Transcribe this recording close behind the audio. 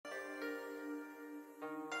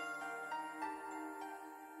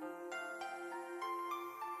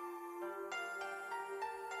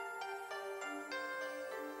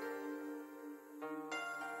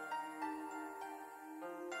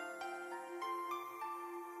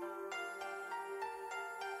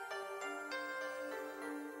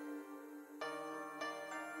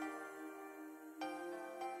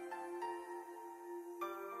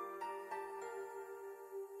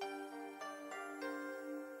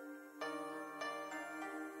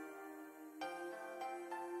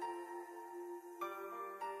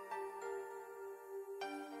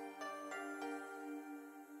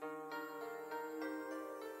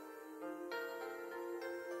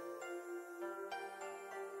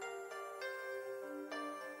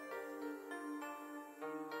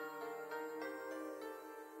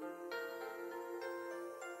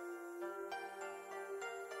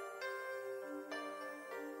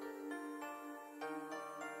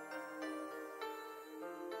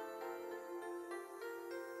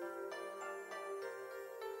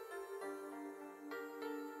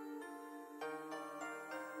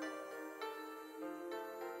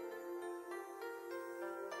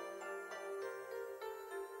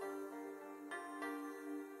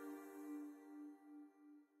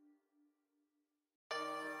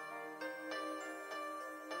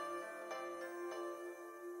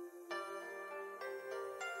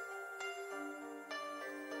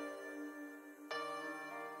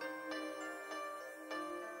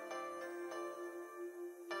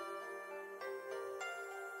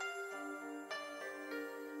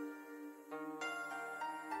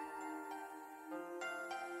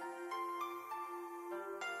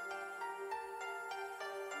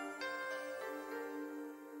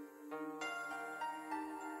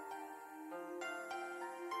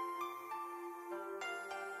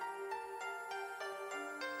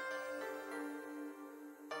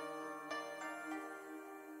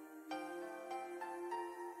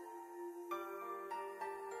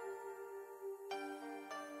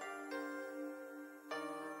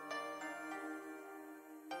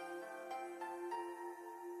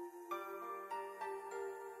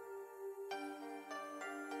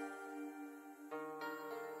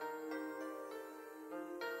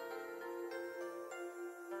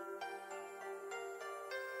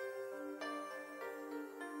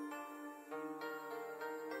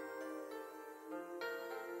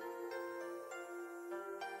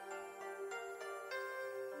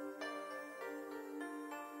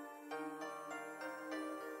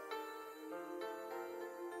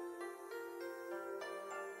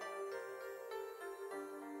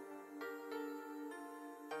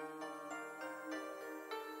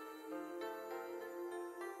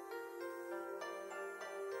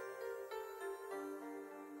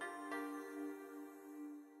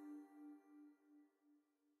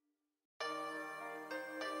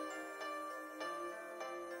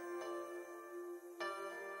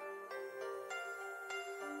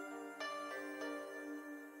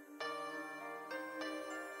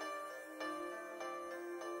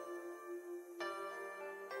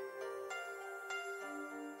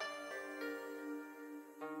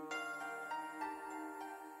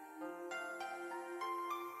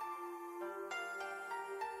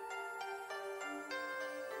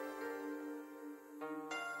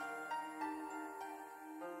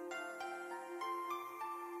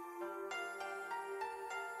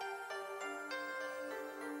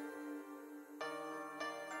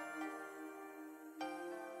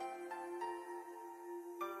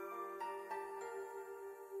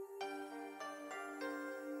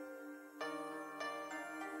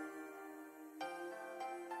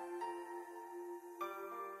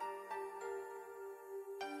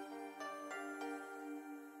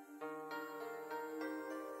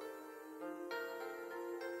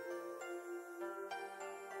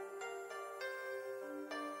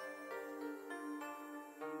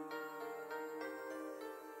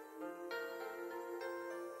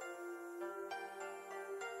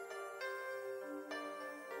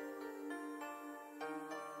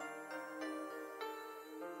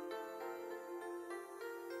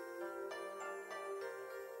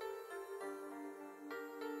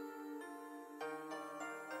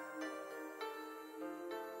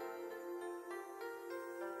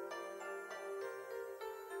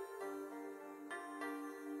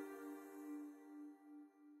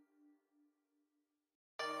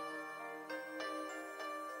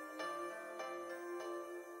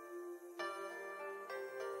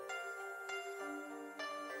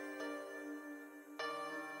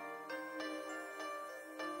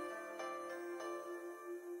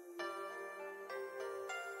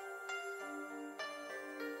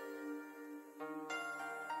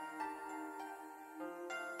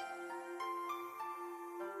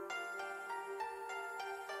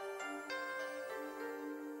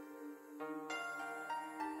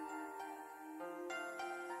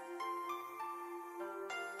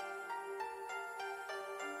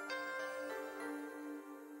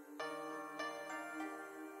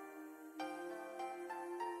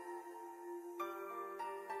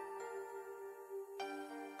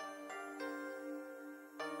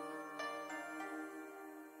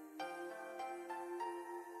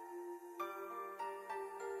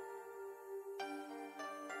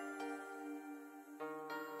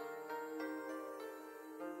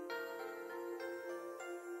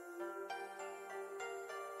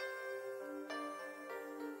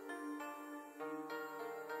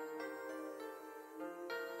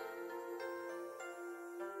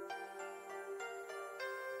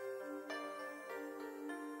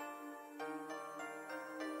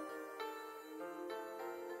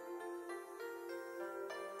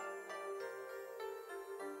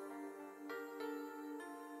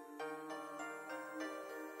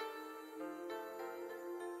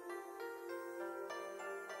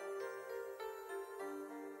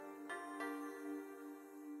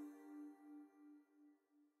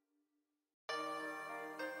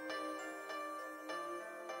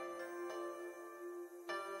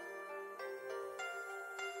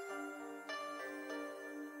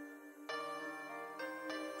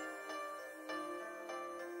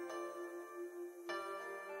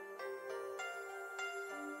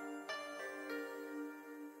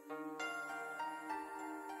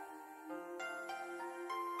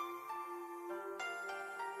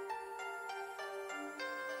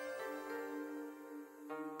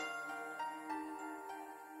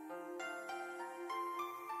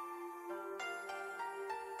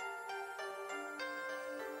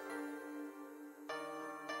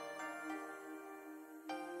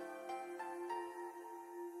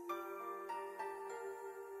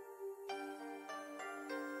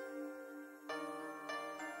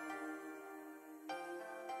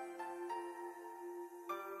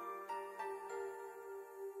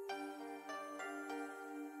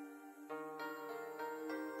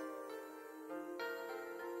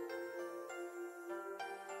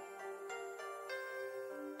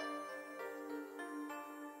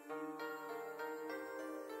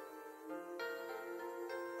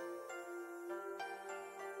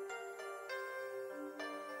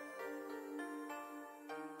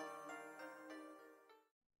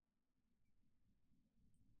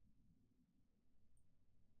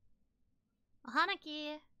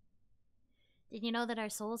Hanaki! Did you know that our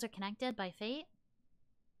souls are connected by fate?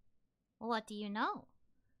 What do you know?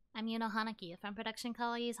 I'm Yuno Hanaki from production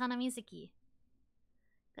kawaii's Hanamizuki.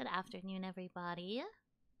 Good afternoon, everybody.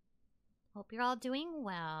 Hope you're all doing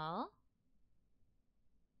well.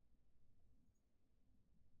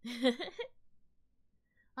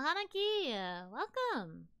 Hanaki,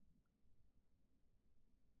 welcome!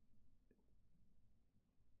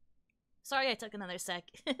 Sorry I took another sec.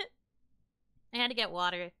 I had to get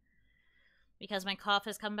water because my cough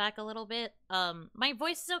has come back a little bit. My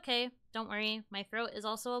voice is okay, don't worry. My throat is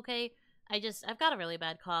also okay. I've got a really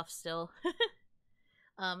bad cough still.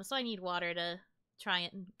 So I need water to try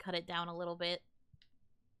and cut it down a little bit.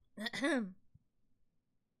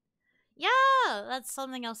 Yeah, that's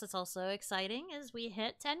something else that's also exciting is we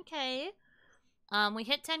hit 10K. We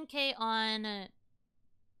hit 10K on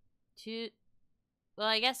well,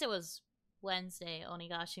 I guess it was Wednesday,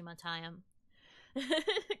 Onigashima time.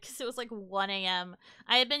 Because it was like 1 a.m.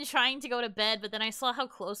 I had been trying to go to bed, but then I saw how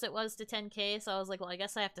close it was to 10K, so I was like, well, I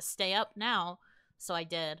guess I have to stay up now. So I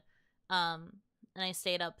did. And I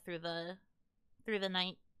stayed up through the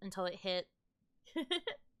night until it hit.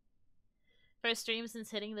 First stream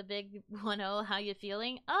since hitting the big 1-0, how you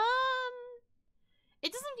feeling?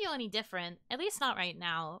 It doesn't feel any different. At least not right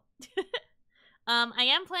now. I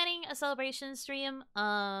am planning a celebration stream.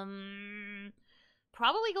 Probably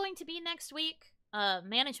going to be next week.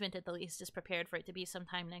 Management at the least is prepared for it to be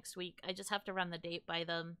sometime next week. I just have to run the date by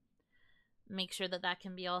them. Make sure that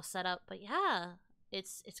can be all set up. But yeah,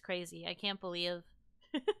 it's crazy. I can't believe.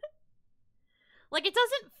 Like, it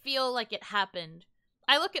doesn't feel like it happened.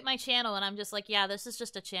 I look at my channel and I'm just like, yeah, this is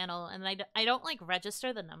just a channel. And I don't like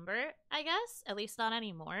register the number, I guess. At least not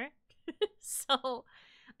anymore. So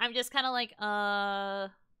I'm just kind of like, wow,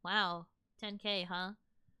 10K, huh?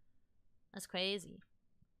 That's crazy.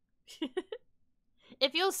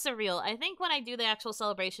 It feels surreal. I think when I do the actual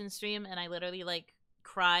celebration stream and I literally like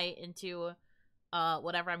cry into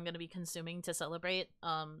whatever I'm going to be consuming to celebrate,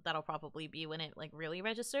 that'll probably be when it like really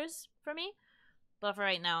registers for me. But for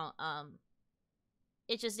right now,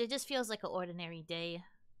 it just feels like an ordinary day.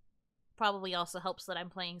 Probably also helps that I'm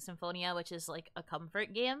playing Symphonia, which is like a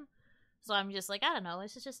comfort game. So I'm just like, I don't know,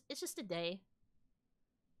 it's just a day.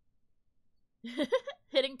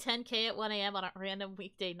 Hitting 10K at 1 a.m. on a random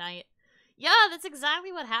weekday night. Yeah, that's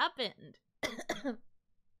exactly what happened.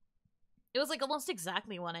 It was like almost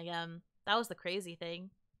exactly 1 a.m. That was the crazy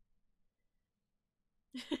thing.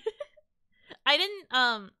 I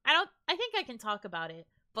think I can talk about it,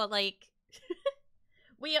 but like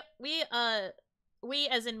we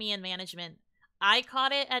as in me and management, I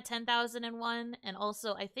caught it at 10,001, and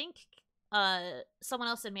also I think someone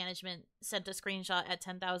else in management sent a screenshot at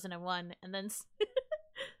 10,001, and then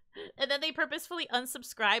and then they purposefully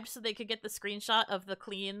unsubscribed so they could get the screenshot of the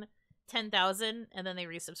clean 10,000, and then they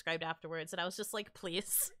resubscribed afterwards, and I was just like,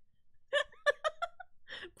 please.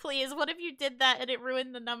 Please, what if you did that and it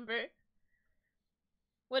ruined the number?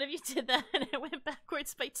 What if you did that and it went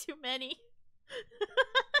backwards by too many?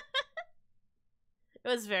 It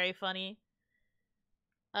was very funny.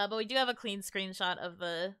 But we do have a clean screenshot of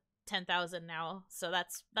the 10,000 now, so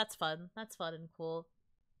that's fun. That's fun and cool.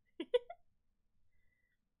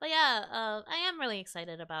 But yeah, I am really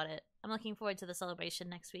excited about it. I'm looking forward to the celebration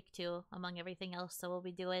next week too, among everything else that we'll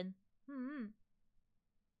be doing.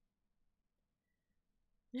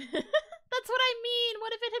 That's what I mean!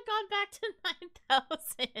 What if it had gone back to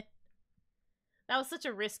 9,000? That was such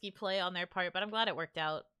a risky play on their part, but I'm glad it worked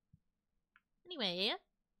out. Anyway,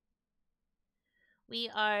 we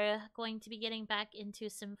are going to be getting back into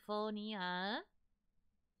Symphonia.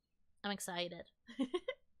 I'm excited.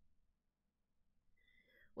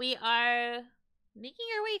 We are making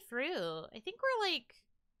our way through. I think we're like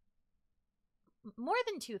more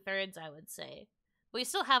than 2/3, I would say. But we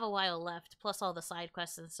still have a while left, plus all the side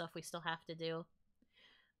quests and stuff we still have to do.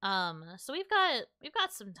 So we've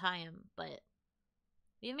got some time, but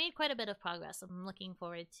we've made quite a bit of progress. I'm looking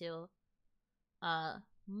forward to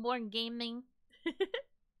more gaming.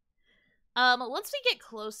 Once we get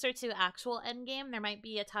closer to actual endgame, there might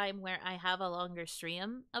be a time where I have a longer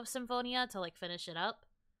stream of Symphonia to like finish it up.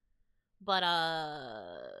 But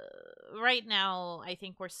right now I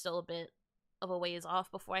think we're still a bit of a ways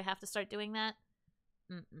off before I have to start doing that.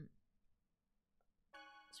 So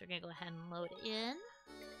we're gonna go ahead and load in.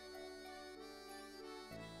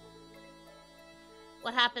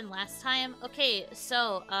 What happened last time? Okay,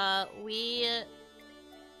 so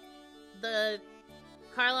the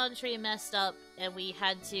Carlon tree messed up and we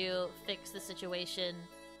had to fix the situation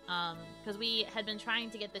because we had been trying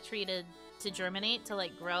to get the tree to germinate, to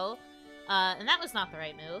like grow, and that was not the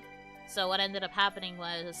right move. So what ended up happening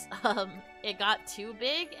was, it got too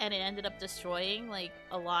big, and it ended up destroying, like,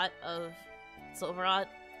 a lot of Silverot.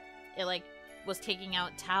 It, like, was taking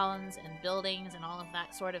out towns and buildings and all of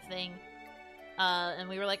that sort of thing. And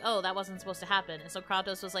we were like, oh, that wasn't supposed to happen. And so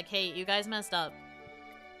Kratos was like, hey, you guys messed up.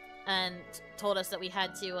 And told us that we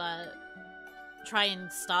had to, try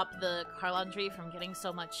and stop the Carlon tree from getting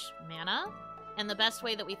so much mana. And the best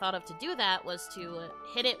way that we thought of to do that was to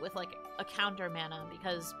hit it with, like, a counter mana,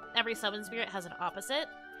 because every summon spirit has an opposite.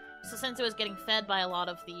 So since it was getting fed by a lot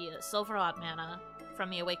of the Silverot mana from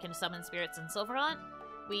the awakened summon spirits in Silverot,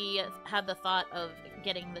 we had the thought of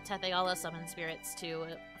getting the Tetheala summon spirits to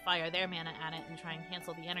fire their mana at it and try and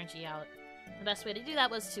cancel the energy out. The best way to do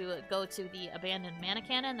that was to go to the abandoned mana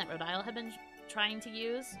cannon that Rhode Isle had been trying to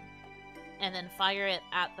use, and then fire it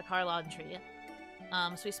at the Carlon tree.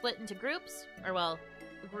 So we split into groups, or well,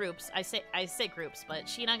 groups. I say groups, but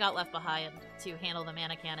Sheena got left behind to handle the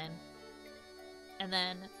mana cannon. And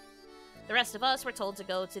then the rest of us were told to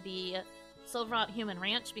go to the Silverot Human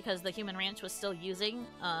Ranch, because the Human Ranch was still using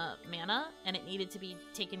mana, and it needed to be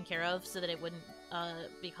taken care of so that it wouldn't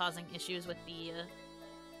be causing issues with the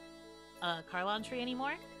Carlon tree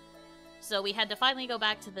anymore. So we had to finally go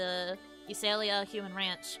back to the Isalia Human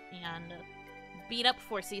Ranch and beat up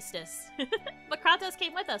Forcistus. But Kratos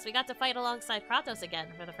came with us. We got to fight alongside Kratos again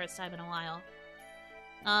for the first time in a while.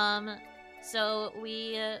 So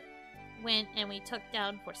we went and we took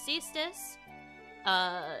down Forcistus,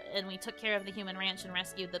 and we took care of the Human Ranch and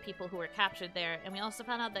rescued the people who were captured there. And we also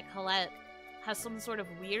found out that Colette has some sort of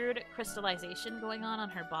weird crystallization going on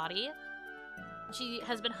her body. She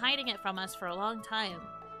has been hiding it from us for a long time,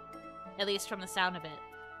 at least from the sound of it.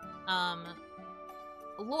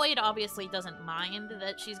 Lloyd obviously doesn't mind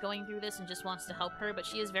that she's going through this and just wants to help her, but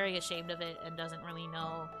she is very ashamed of it and doesn't really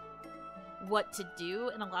know what to do,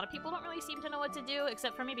 and a lot of people don't really seem to know what to do,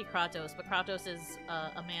 except for maybe Kratos, but Kratos is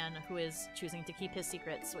a man who is choosing to keep his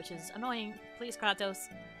secrets, which is annoying. Please, Kratos,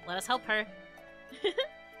 let us help her.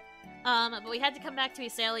 But we had to come back to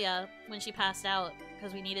Isalia when she passed out,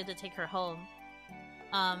 because we needed to take her home.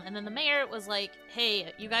 And then the mayor was like,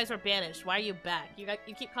 hey, you guys were banished, why are you back? You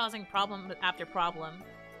keep causing problem after problem.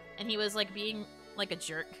 And he was like being like a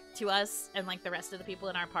jerk to us and like the rest of the people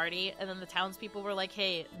in our party, and then the townspeople were like,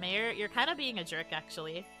 hey, mayor, you're kind of being a jerk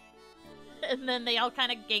actually. And then they all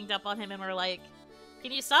kind of ganged up on him and were like,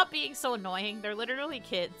 can you stop being so annoying? They're literally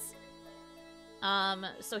kids.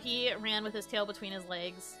 So he ran with his tail between his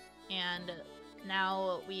legs, and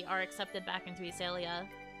now we are accepted back into Isalia.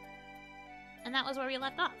 And that was where we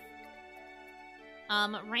left off.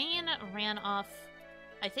 Rain ran off,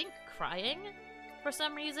 I think, crying for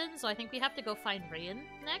some reason, so I think we have to go find Rain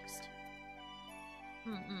next.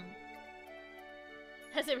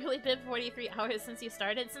 Has it really been 43 hours since you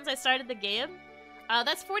started? Since I started the game?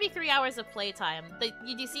 That's 43 hours of playtime.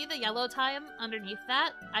 Did you see the yellow time underneath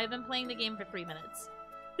that? I've been playing the game for 3 minutes.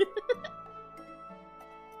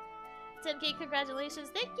 10k, congratulations.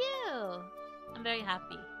 Thank you! I'm very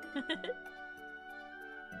happy.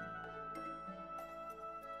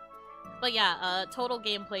 But yeah, total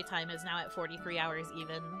gameplay time is now at 43 hours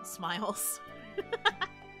even. Smiles.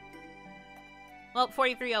 Well,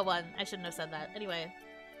 43:01. I shouldn't have said that. Anyway.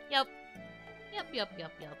 Yep.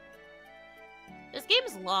 This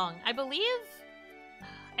game's long. I believe...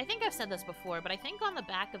 I think I've said this before, but I think on the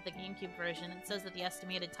back of the GameCube version it says that the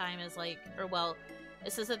estimated time is like... Or well,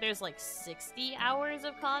 it says that there's like 60 hours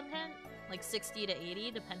of content. Like 60 to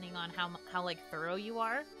 80, depending on how like thorough you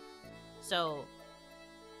are. So...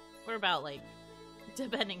 We're about, like,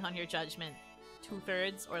 depending on your judgment,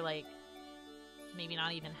 2/3 or, like, maybe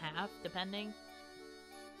not even half, depending.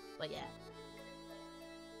 But, yeah.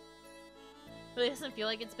 Really doesn't feel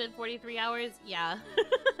like it's been 43 hours? Yeah.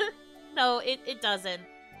 No, it doesn't.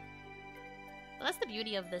 But that's the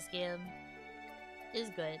beauty of this game. It is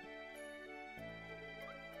good.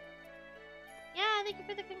 Yeah, thank you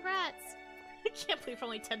for the congrats! I can't believe we're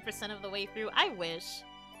only 10% of the way through. I wish.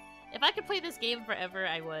 If I could play this game forever,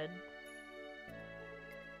 I would.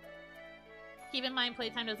 Keep in mind,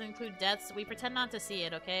 playtime doesn't include deaths. We pretend not to see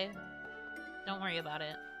it, okay? Don't worry about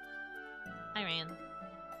it. Hi, Rain.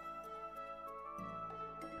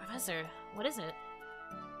 Professor, what is it?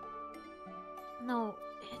 No,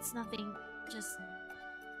 it's nothing. Just...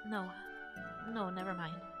 No. No, never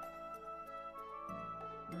mind.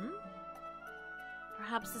 Hmm?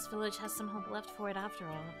 Perhaps this village has some hope left for it after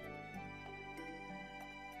all.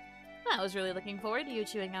 I was really looking forward to you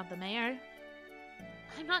chewing out the mayor.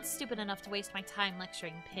 I'm not stupid enough to waste my time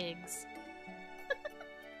lecturing pigs.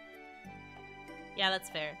 Yeah, that's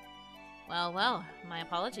fair. Well, my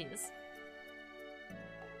apologies.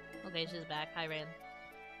 Okay, she's back. Hi, Rain.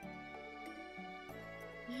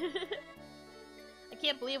 I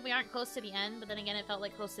can't believe we aren't close to the end, but then again, it felt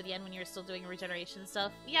like close to the end when you were still doing regeneration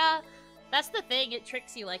stuff. Yeah, that's the thing, it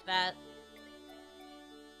tricks you like that.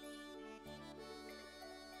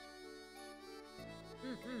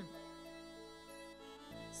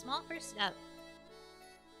 Small first step.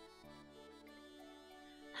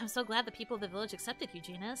 I'm so glad the people of the village accepted you,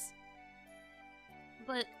 Genus.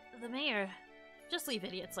 But the mayor... Just leave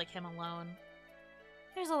idiots like him alone.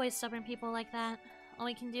 There's always stubborn people like that. All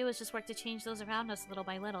we can do is just work to change those around us little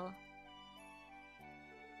by little.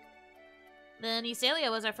 Then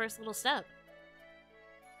Isla was our first little step.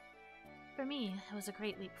 For me, it was a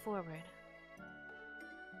great leap forward.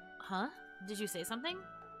 Huh? Did you say something?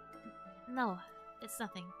 No, it's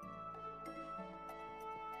nothing.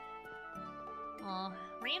 Aw,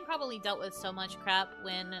 Rain probably dealt with so much crap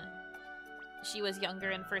when she was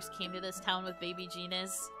younger and first came to this town with baby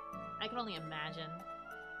Genus. I can only imagine.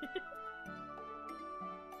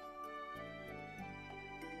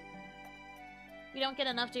 We don't get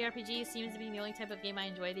enough JRPGs, seems to be the only type of game I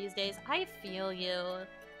enjoy these days. I feel you.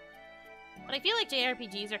 But I feel like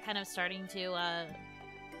JRPGs are kind of starting to,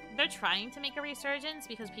 they're trying to make a resurgence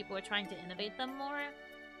because people are trying to innovate them more.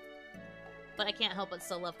 But I can't help but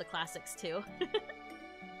still love the classics, too.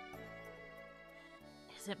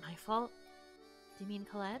 Is it my fault? Do you mean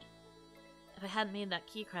Colette? If I hadn't made that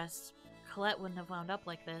key crest, Colette wouldn't have wound up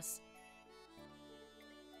like this.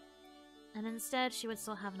 And instead, she would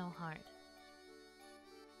still have no heart.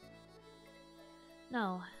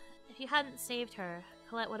 No, if you hadn't saved her,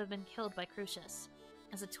 Colette would have been killed by Crucius,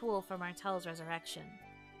 as a tool for Martel's resurrection.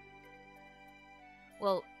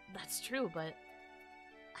 Well, that's true, but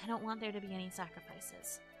I don't want there to be any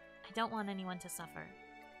sacrifices. I don't want anyone to suffer.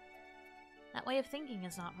 That way of thinking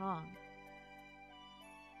is not wrong.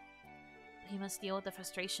 But you must deal with the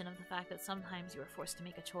frustration of the fact that sometimes you are forced to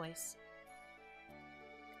make a choice.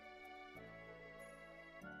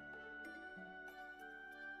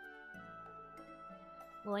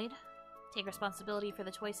 Lloyd, take responsibility for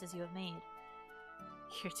the choices you have made.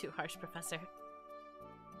 You're too harsh, Professor.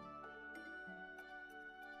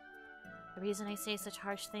 The reason I say such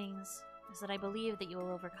harsh things is that I believe that you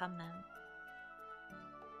will overcome them.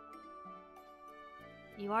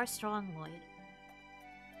 You are strong, Lloyd.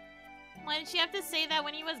 Why did she have to say that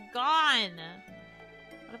when he was gone?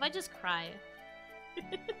 What if I just cry?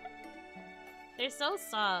 They're so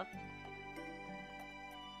soft.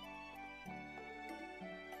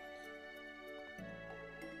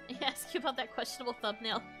 I asked you about that questionable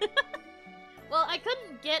thumbnail. Well, I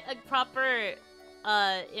couldn't get a proper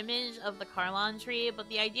image of the Carlon tree, but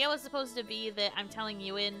the idea was supposed to be that I'm telling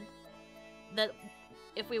Yuan that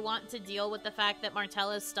if we want to deal with the fact that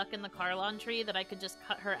Martel is stuck in the Carlon tree, that I could just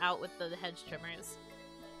cut her out with the hedge trimmers.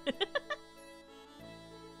 Well,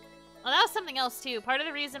 that was something else too. Part of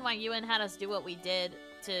the reason why Yuan had us do what we did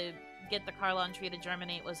to get the Carlon tree to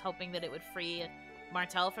germinate was hoping that it would free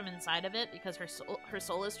Martel from inside of it, because her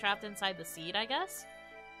soul is trapped inside the seed, I guess.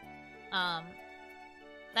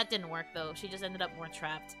 That didn't work though. She just ended up more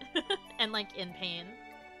trapped and like in pain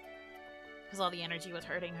because all the energy was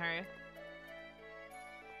hurting her.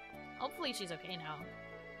 Hopefully she's okay now.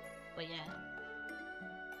 But yeah.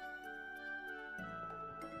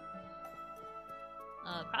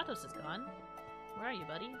 Kratos is gone. Where are you,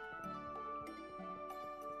 buddy?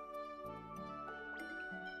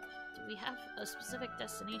 Do we have a specific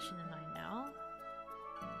destination in mind now?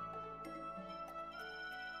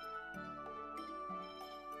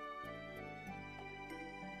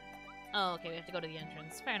 Oh, okay, we have to go to the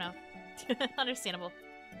entrance. Fair enough. Understandable.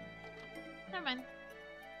 Never mind.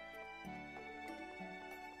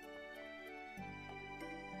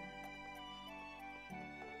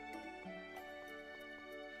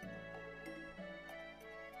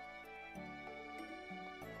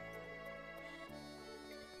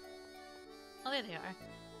 Oh, there they are.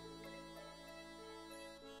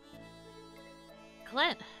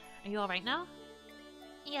 Colette, are you alright now?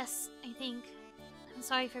 Yes, I think. I'm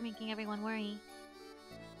sorry for making everyone worry.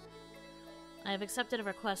 I have accepted a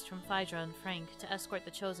request from Phaedra and Frank to escort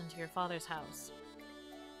the Chosen to your father's house.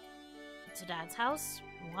 To Dad's house?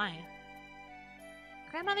 Why?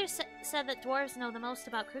 Grandmother said that dwarves know the most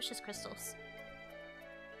about Crucius crystals.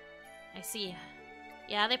 I see.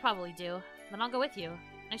 Yeah, they probably do. Then I'll go with you.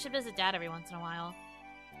 I should visit Dad every once in a while.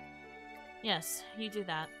 Yes, you do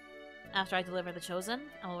that. After I deliver the Chosen,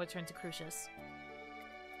 I will return to Crucius.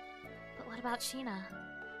 But what about Sheena?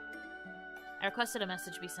 I requested a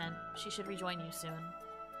message be sent. She should rejoin you soon.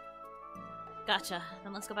 Gotcha.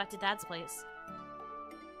 Then let's go back to Dad's place.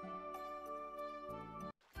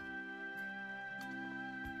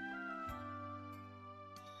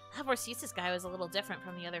 That Vorcesis guy was a little different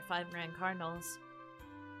from the other 5 Grand Cardinals.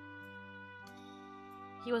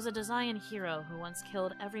 He was a Desian hero who once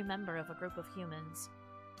killed every member of a group of humans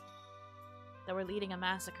that were leading a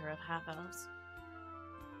massacre of half-elves.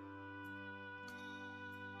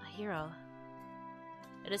 A hero.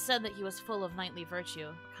 It is said that he was full of knightly virtue,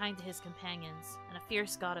 kind to his companions, and a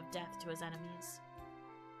fierce god of death to his enemies.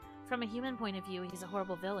 From a human point of view, he's a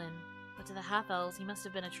horrible villain, but to the half-elves, he must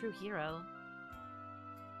have been a true hero.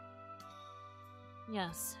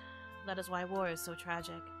 Yes, that is why war is so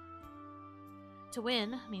tragic. To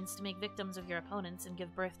win means to make victims of your opponents and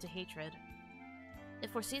give birth to hatred.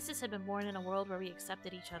 If Vorcesis had been born in a world where we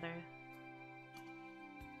accepted each other,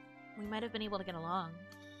 we might have been able to get along.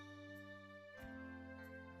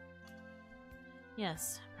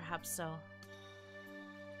 Yes, perhaps so.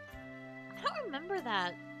 I don't remember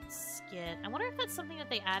that skit. I wonder if that's something that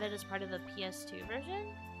they added as part of the PS2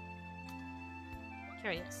 version?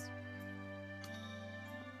 Curious.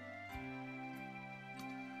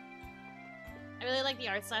 I really like the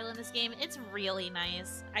art style in this game. It's really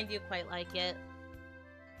nice. I do quite like it.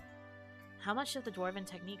 How much of the dwarven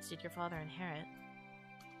techniques did your father inherit?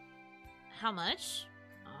 How much?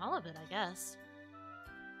 All of it, I guess.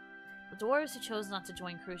 The dwarves who chose not to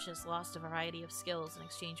join Crucius lost a variety of skills in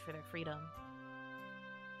exchange for their freedom.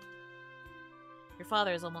 Your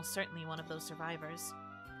father is almost certainly one of those survivors.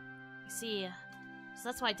 You see, so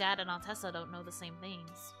that's why Dad and Altessa don't know the same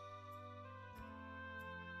things.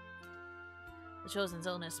 The Chosen's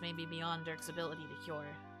illness may be beyond Dirk's ability to cure.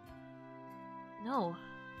 No.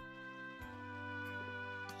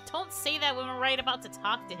 Don't say that when we're right about to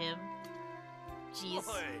talk to him. Jeez.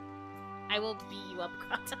 Boy. I will beat you up,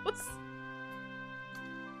 Kratos.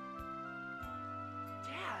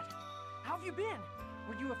 Dad, how have you been?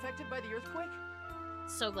 Were you affected by the earthquake?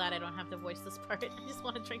 So glad I don't have to voice this part. I just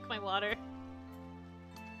want to drink my water.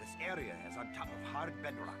 This area is on top of hard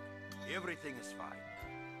bedrock. Everything is fine.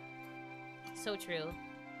 So true.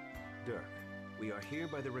 Dirk, we are here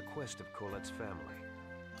by the request of Colette's family.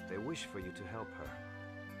 They wish for you to help her.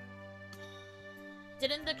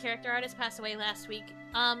 Didn't the character artist pass away last week?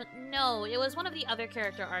 No, it was one of the other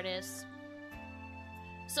character artists.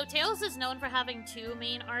 So Tales is known for having 2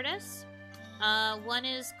 main artists. One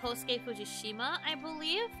is Kosuke Fujishima, I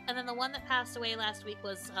believe, and then the one that passed away last week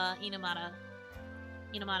was Inumara.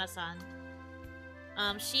 Inumara-san.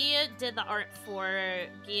 She did the art for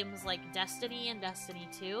games like Destiny and Destiny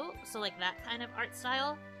 2, so like that kind of art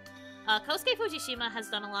style. Kosuke Fujishima has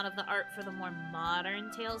done a lot of the art for the more modern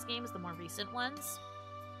Tales games, the more recent ones.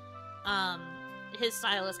 His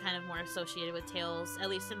style is kind of more associated with Tales, at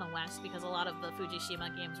least in the West, because a lot of the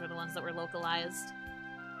Fujishima games were the ones that were localized.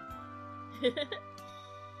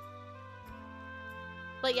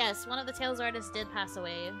 But yes, one of the Tales artists did pass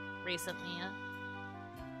away recently.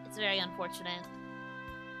 It's very unfortunate.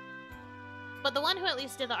 But the one who at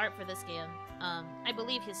least did the art for this game, I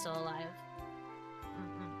believe he's still alive.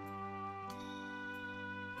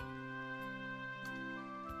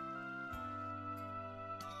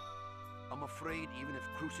 I'm afraid even if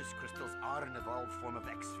Crucius crystals are an evolved form of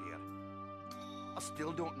X-Sphere, I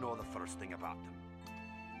still don't know the first thing about them.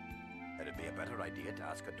 It'd be a better idea to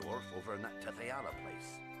ask a dwarf over in that Tithayala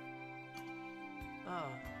place.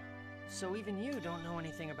 Oh, so even you don't know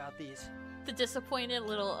anything about these? The disappointed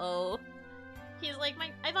little O. He's like,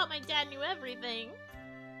 I thought my dad knew everything.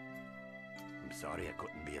 I'm sorry I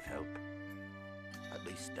couldn't be of help. At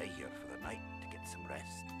least stay here for the night to get some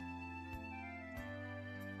rest.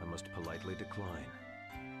 I must politely decline.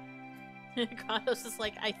 Kratos is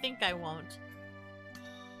like, I think I won't.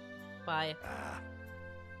 Bye. Ah,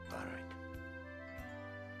 alright.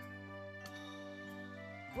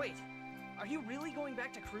 Wait, are you really going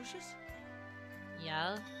back to Crucius?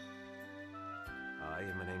 Yeah. I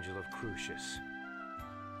am an angel of Crucius.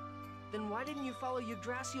 Then why didn't you follow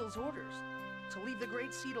Yggdrasil's orders? To leave the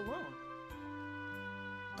Great Seed alone?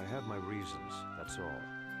 I have my reasons, that's all.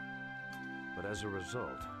 But as a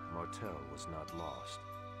result, Martel was not lost.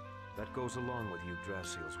 That goes along with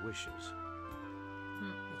Yggdrasil's wishes.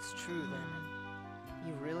 It's true then.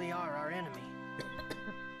 You really are our enemy.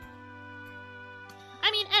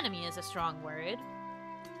 I mean, enemy is a strong word.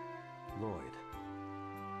 Lloyd.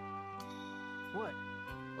 What?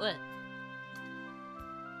 What?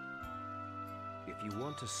 If you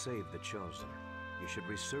want to save the Chosen, you should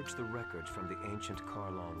research the records from the ancient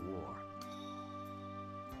Karlon War.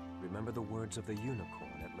 Remember the words of the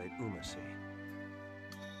unicorn at Lake Umasi.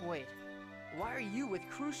 Wait, why are you with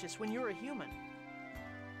Crucius when you're a human?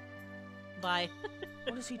 Bye.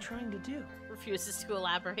 What is he trying to do? Refuses to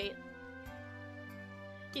elaborate.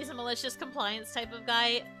 He's a malicious compliance type of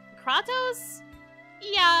guy. Kratos?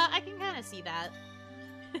 Yeah, I can kind of see that.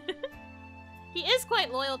 He is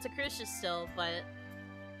quite loyal to Crucius still, but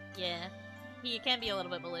yeah, he can be a little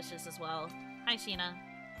bit malicious as well. Hi, Sheena.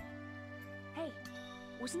 Hey,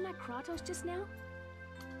 wasn't that Kratos just now?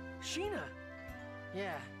 Sheena!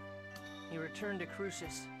 Yeah, he returned to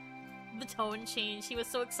Crucis. The tone changed. He was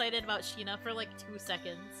so excited about Sheena for like 2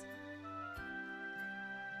 seconds.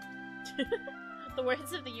 The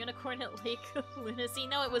words of the unicorn at Lake of Lunacy.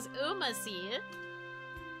 No, it was Umasi.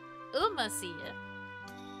 Umasi.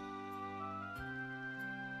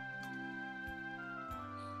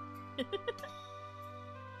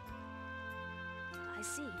 I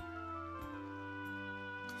see.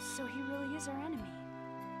 So he really is our enemy.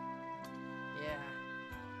 Yeah.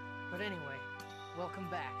 But anyway, welcome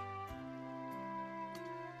back.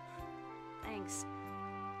 Thanks.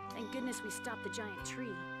 Thank goodness we stopped the giant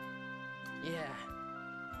tree. Yeah.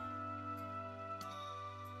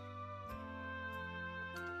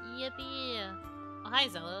 Yippee. Oh, hi,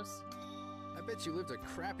 Zelos. I bet you lived a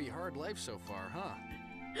crappy, hard life so far, huh?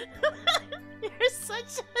 You're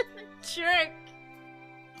such a jerk.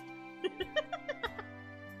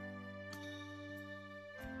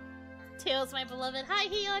 Tails, my beloved. Hi,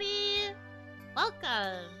 Hiyori.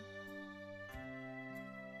 Welcome.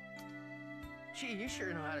 Gee, you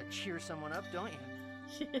sure know how to cheer someone up, don't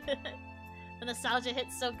you? The nostalgia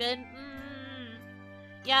hits so good.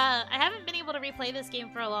 Yeah, I haven't been able to replay this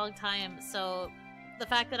game for a long time, so the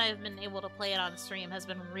fact that I've been able to play it on stream has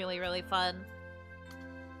been really, really fun.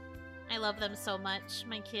 I love them so much,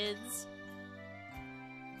 my kids.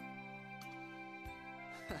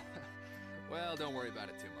 Well, don't worry about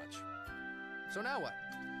it too much. So now what?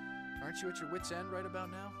 Aren't you at your wit's end right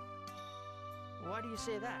about now? Why do you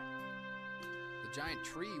say that? The giant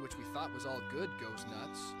tree, which we thought was all good, goes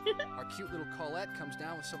nuts. Our cute little Colette comes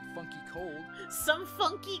down with some funky cold. Some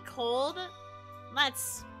funky cold?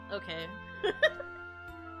 That's... okay.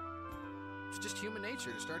 It's just human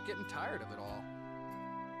nature to start getting tired of it all.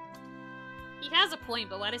 He has a point,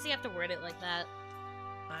 but why does he have to word it like that?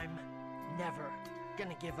 I'm never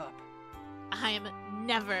gonna give up. I'm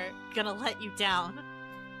never gonna let you down.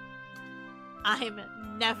 I'm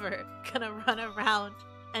never gonna run around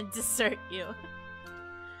and desert you.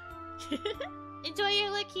 Enjoy your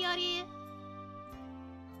look, Hiyori.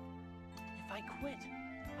 If I quit,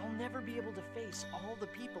 I'll never be able to face all the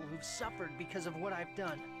people who've suffered because of what I've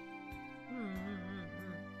done.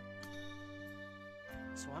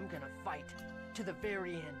 So I'm gonna fight to the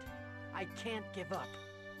very end. I can't give up.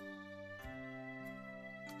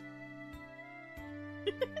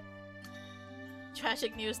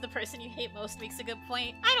 Tragic news, the person you hate most makes a good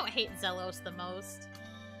point. I don't hate Zelos the most.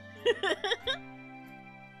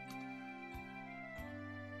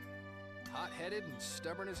 Hot-headed and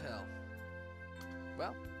stubborn as hell.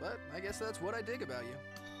 Well, but I guess that's what I dig about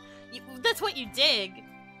you. That's what you dig.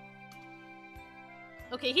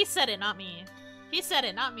 Okay, he said it, not me. He said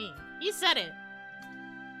it, not me. He said it.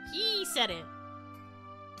 He said it.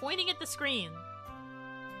 Pointing at the screen.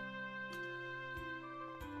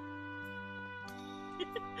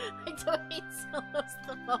 I don't hate Zelos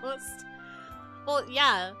the most. Well,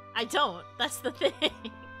 yeah, I don't. That's the thing.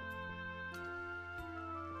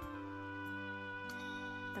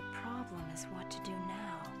 The problem is what to do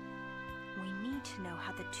now. We need to know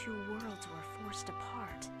how the two worlds were forced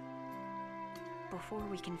apart before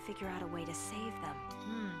we can figure out a way to save them.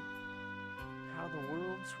 How the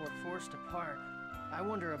worlds were forced apart. I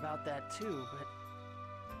wonder about that too, but...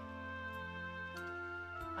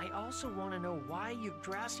 I also want to know why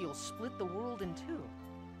Yggdrasil split the world in two.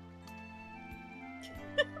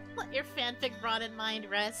 Let your fanfic broadened mind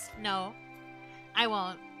rest. No, I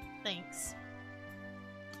won't. Thanks.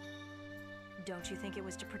 Don't you think it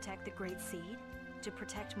was to protect the Great Seed? To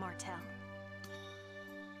protect Martel?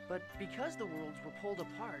 But because the worlds were pulled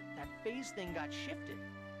apart, that phase thing got shifted.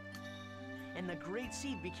 And the Great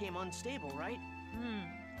Seed became unstable, right?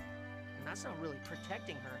 And that's not really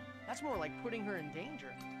protecting her. That's more like putting her in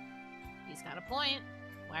danger. He's got a point.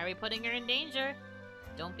 Why are we putting her in danger?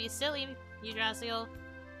 Don't be silly, Yggdrasil.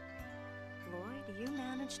 Lloyd, you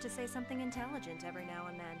manage to say something intelligent every now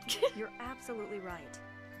and then. You're absolutely right.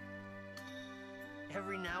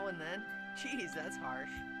 Every now and then? Jeez, that's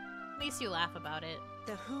harsh. At least you laugh about it.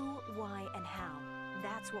 The who, why, and how.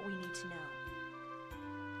 That's what we need to know.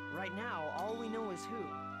 Right now, all we know is who.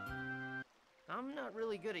 I'm not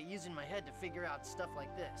really good at using my head to figure out stuff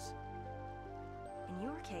like this. In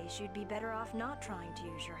your case, you'd be better off not trying to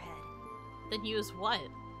use your head. Then use what?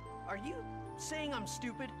 Are you saying I'm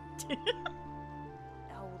stupid?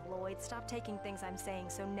 Oh, Lloyd, stop taking things I'm saying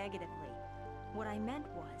so negatively. What I meant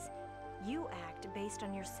was, you act based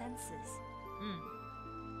on your senses.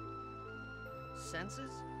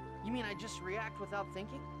 Senses? You mean I just react without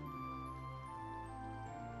thinking?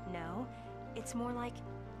 No, it's more like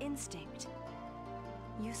instinct.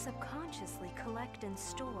 You subconsciously collect and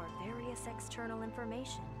store various external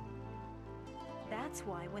information. That's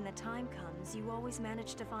why when the time comes, you always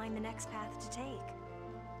manage to find the next path to take.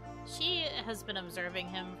 She has been observing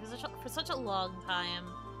him for such a long time.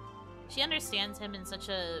 She understands him in such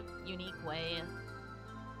a unique way.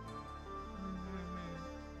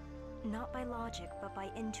 Not by logic, but by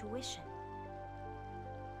intuition.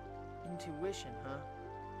 Intuition, huh?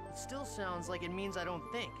 It still sounds like it means I don't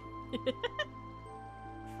think.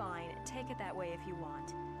 Fine, take it that way if you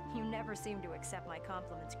want. You never seem to accept my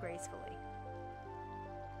compliments gracefully.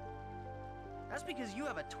 That's because you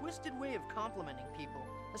have a twisted way of complimenting people,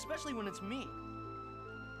 especially when it's me.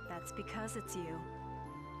 That's because it's you.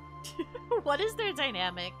 What is their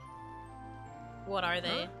dynamic? What are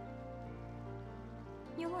they? Huh?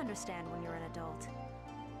 You'll understand when you're an adult.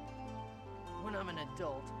 When I'm an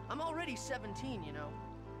adult? I'm already 17, you know.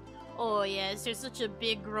 Oh yes, you're such a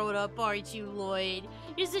big grown-up, aren't you, Lloyd?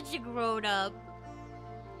 You're such a grown-up.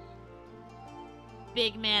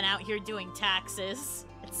 Big man out here doing taxes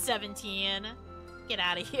at 17. Get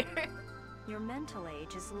out of here. Your mental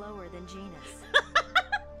age is lower than Gina's.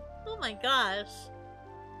 Oh my gosh.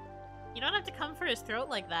 You don't have to come for his throat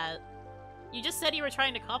like that. You just said you were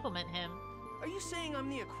trying to compliment him. Are you saying I'm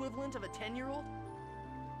the equivalent of a 10-year-old?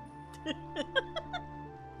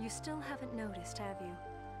 You still haven't noticed, have you?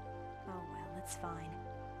 Oh well, it's fine.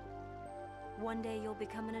 One day you'll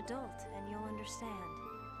become an adult and you'll understand.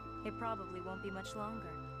 It probably won't be much longer.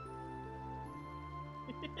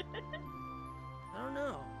 I don't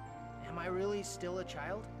know. Am I really still a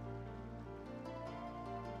child?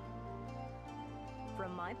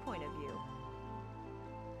 From my point of view.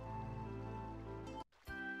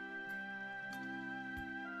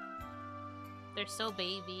 They're so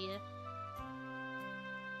baby.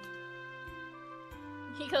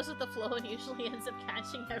 He goes with the flow and usually ends up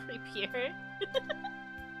catching every peer.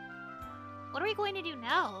 What are we going to do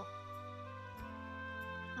now?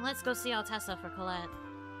 Let's go see Altessa for Colette.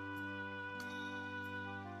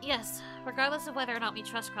 Yes, regardless of whether or not we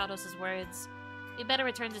trust Kratos' words, we better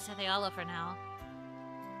return to Tetheala for now.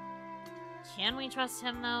 Can we trust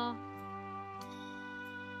him, though?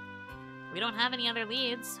 We don't have any other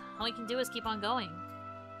leads. All we can do is keep on going.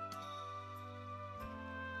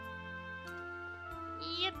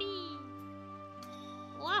 Yippee!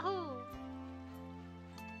 Wahoo!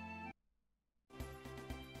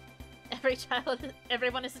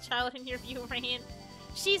 Everyone is a child in your view, Rain.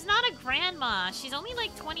 She's not a grandma. She's only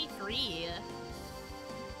like 23.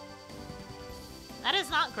 That is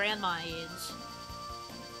not grandma age.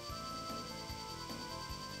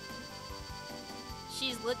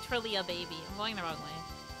 She's literally a baby. I'm going the wrong way.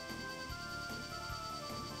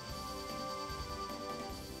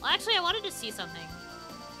 Well, actually, I wanted to see something.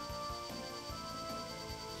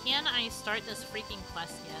 Can I start this freaking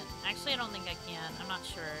quest yet? Actually, I don't think I can. I'm not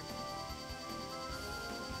sure.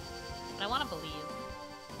 But I want to believe.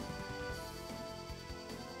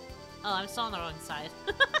 Oh, I'm still on the wrong side.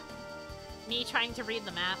 Me trying to read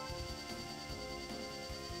the map.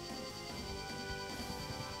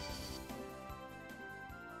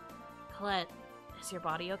 Colette, is your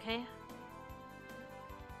body okay?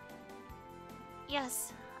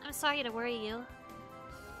 Yes, I'm sorry to worry you.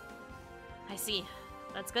 I see.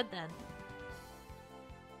 That's good then.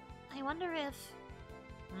 I wonder if...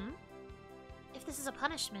 If this is a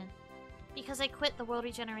punishment. Because I quit the world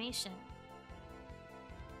regeneration.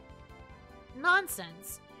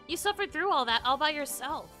 Nonsense! You suffered through all that all by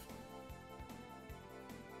yourself.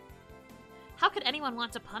 How could anyone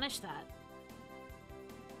want to punish that?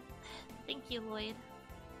 Thank you, Lloyd.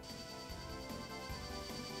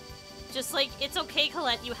 Just like, it's okay,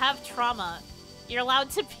 Colette, you have trauma. You're allowed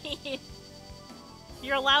to be...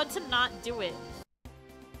 You're allowed to not do it.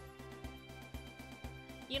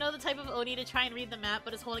 You know the type of Oni to try and read the map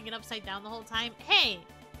but is holding it upside down the whole time? Hey!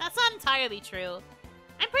 That's not entirely true.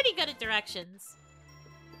 I'm pretty good at directions.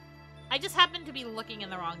 I just happen to be looking in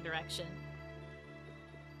the wrong direction.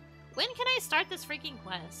 When can I start this freaking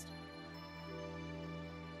quest?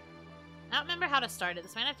 I don't remember how to start it.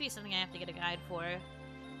 This might have to be something I have to get a guide for.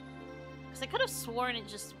 Because I could have sworn it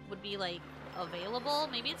just would be, like, available.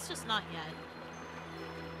 Maybe it's just not yet.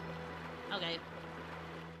 Okay.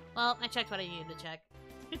 Well, I checked what I needed to check.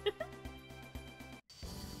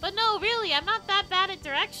 But no, really, I'm not that bad at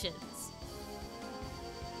directions.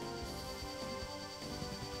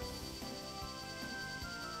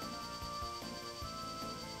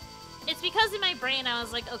 It's because in my brain I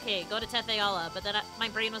was like, okay, go to Tetheala, but then my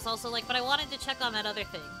brain was also like, but I wanted to check on that other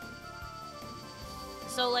thing.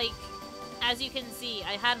 So, like, as you can see,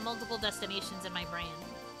 I had multiple destinations in my brain.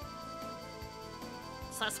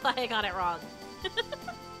 So that's why I got it wrong.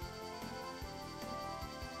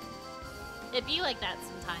 It be like that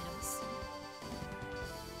sometimes.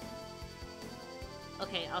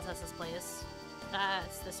 Okay, I'll test this place.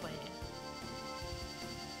 That's this way.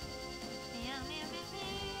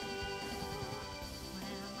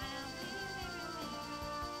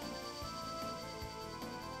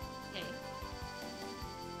 Okay.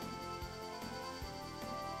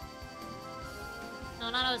 No,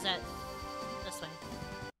 not Ozette. This way.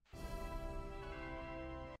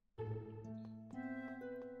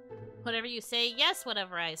 Whatever you say, yes,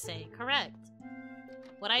 whatever I say. Correct.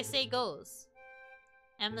 What I say goes.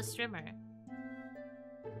 I'm the streamer.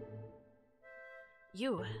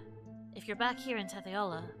 You. If you're back here in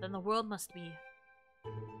Tetheola, then the world must be...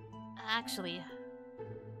 Actually...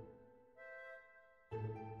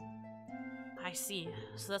 I see.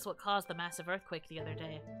 So that's what caused the massive earthquake the other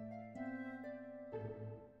day.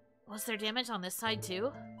 Was there damage on this side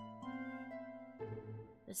too?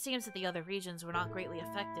 It seems that the other regions were not greatly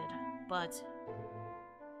affected, but...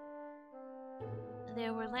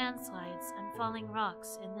 There were landslides and falling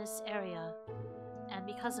rocks in this area, and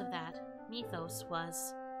because of that, Mythos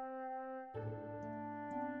was...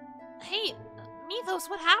 Hey! Mythos,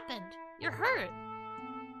 what happened? You're hurt!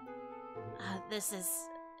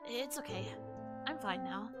 It's okay. I'm fine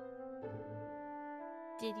now.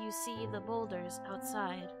 Did you see the boulders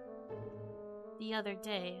outside? The other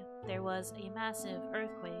day, there was a massive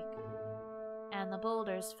earthquake, and the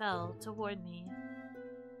boulders fell toward me.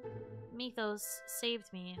 Mythos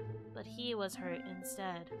saved me, but he was hurt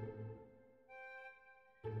instead.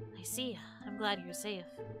 I see. I'm glad you're safe.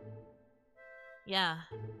 Yeah.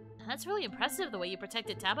 That's really impressive the way you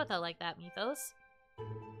protected Tabitha like that, Mythos.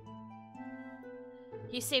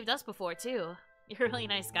 You saved us before, too. You're a really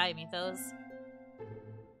nice guy, Mythos.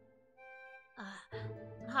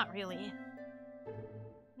 Not really.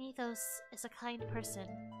 Mythos is a kind person.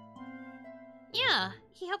 Yeah,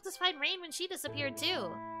 he helped us find Rain when she disappeared,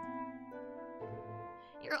 too.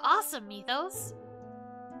 You're awesome, Mythos.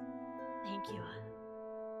 Thank you.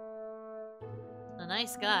 A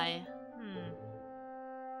nice guy.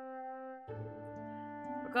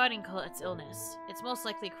 Regarding Colette's illness, it's most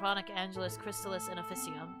likely chronic Angelus Crystallis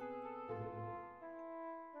Inofficium.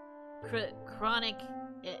 Chronic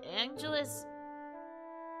Angelus?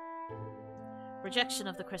 Rejection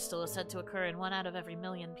of the crystal is said to occur in 1 out of every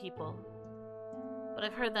 1,000,000 people. But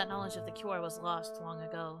I've heard that knowledge of the cure was lost long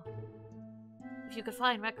ago. If you could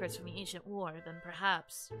find records from the Ancient War, then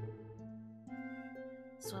perhaps...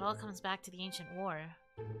 So it all comes back to the Ancient War.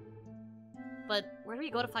 But where do we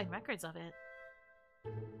go to find records of it?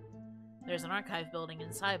 There's an archive building in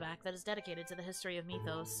Cyback that is dedicated to the history of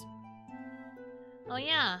Mythos. Oh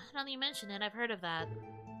yeah, now that you mention it, I've heard of that.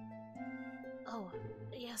 Oh,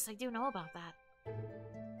 yes, I do know about that.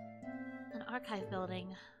 An archive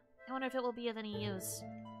building. I wonder if it will be of any use.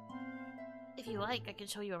 If you like, I can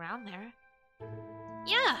show you around there.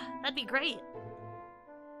 Yeah, that'd be great.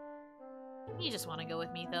 You just want to go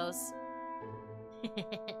with Mythos.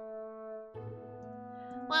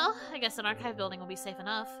 Well, I guess an archive building will be safe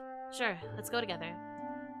enough. Sure, let's go together.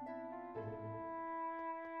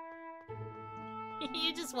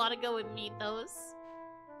 You just want to go with Mythos.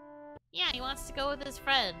 Yeah, he wants to go with his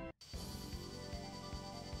friend.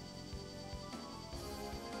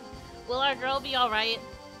 Will our girl be alright?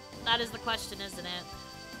 That is the question, isn't it?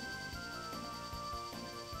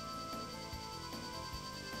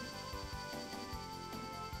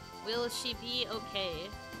 Will she be okay?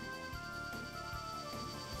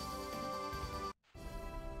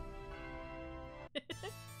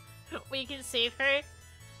 We can save her?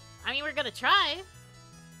 I mean, we're gonna try.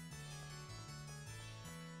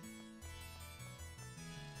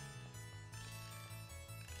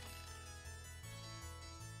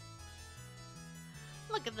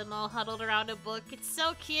 Look at them all huddled around a book. It's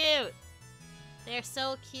so cute. They're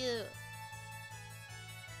so cute.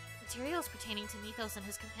 Materials pertaining to Mythos and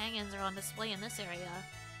his companions are on display in this area.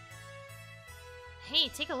 Hey,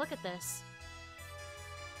 take a look at this.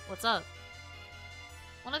 What's up?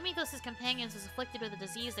 One of Mythos' companions was afflicted with a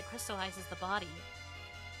disease that crystallizes the body.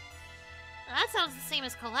 That sounds the same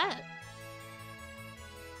as Colette.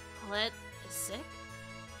 Colette is sick?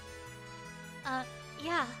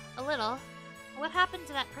 Yeah, a little. What happened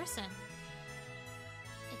to that person?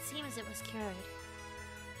 It seems it was cured.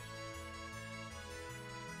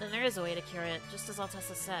 Then there is a way to cure it, just as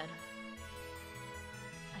Altessa said.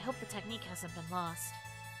 I hope the technique hasn't been lost.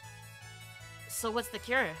 So what's the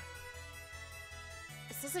cure?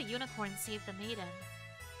 It says a unicorn saved the maiden.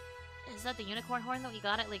 Is that the unicorn horn that we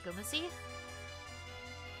got at Lake Umasi?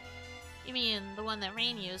 You mean the one that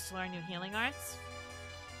Rain used to learn new healing arts?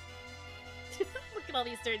 Look at all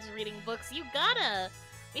these nerds reading books. You gotta!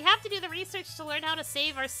 We have to do the research to learn how to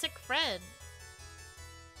save our sick friend.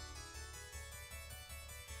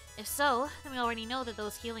 If so, then we already know that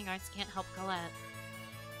those healing arts can't help Colette.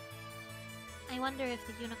 I wonder if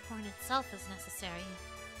the unicorn itself is necessary.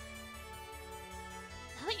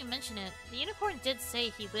 Now that you mention it, the unicorn did say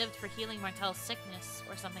he lived for healing Martel's sickness,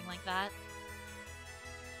 or something like that.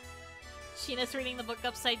 Sheena's reading the book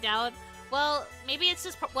upside down. Well, maybe it's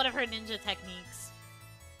just one of her ninja techniques.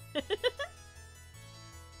 It's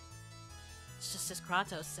just as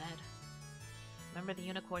Kratos said. Remember the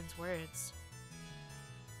unicorn's words.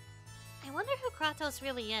 I wonder who Kratos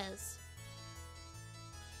really is.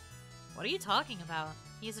 What are you talking about?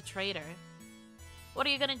 He's a traitor. What are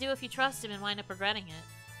you gonna do if you trust him and wind up regretting it?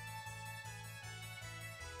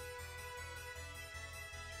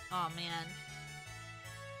 Aw, man.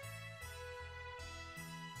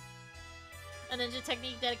 A ninja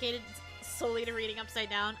technique dedicated solely to reading upside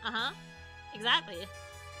down. Uh-huh. Exactly.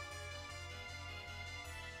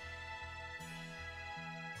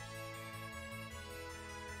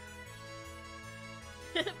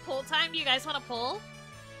 Poll time? Do you guys want a poll?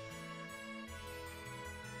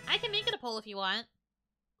 I can make it a poll if you want.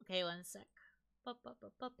 Okay, one sec.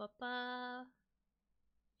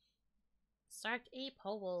 Start a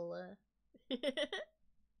poll.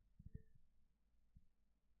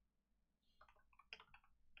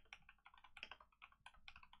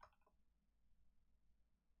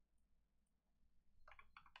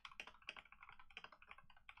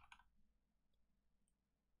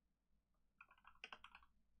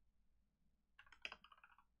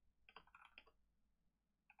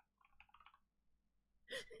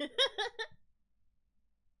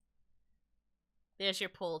 There's your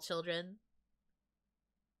poll, children.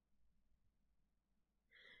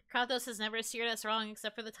 Kratos has never steered us wrong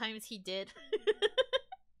except for the times he did.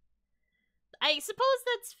 I suppose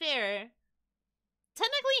that's fair.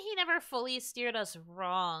 Technically, he never fully steered us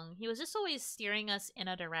wrong. He was just always steering us in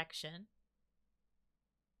a direction.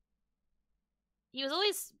 He was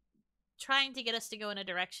always trying to get us to go in a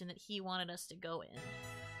direction that he wanted us to go in.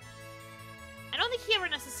 I don't think he ever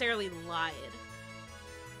necessarily lied,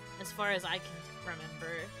 as far as I can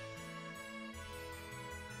remember.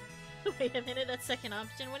 Wait a minute, that second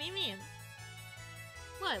option? What do you mean?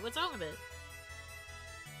 What? What's wrong with it?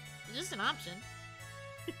 It's just an option.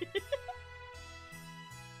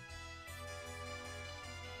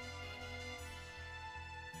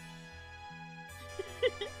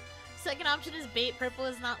 Second option is bait, purple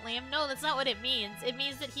is not lame. No, that's not what it means. It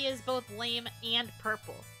means that he is both lame and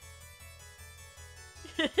purple.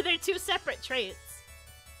 They're two separate traits.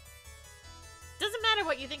 Doesn't matter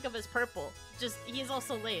what you think of as purple. Just, he's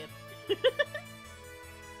also lame.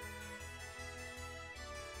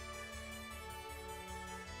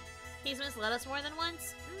 He's misled us more than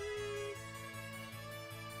once?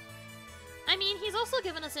 I mean, he's also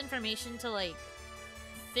given us information to, like,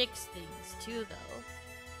 fix things, too, though.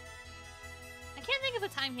 I can't think of a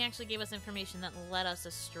time he actually gave us information that led us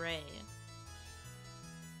astray.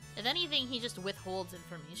 If anything, he just withholds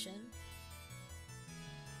information.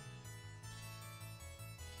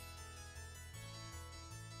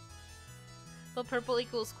 But purple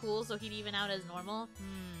equals cool, so he'd even out as normal?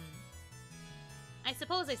 I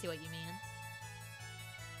suppose I see what you mean.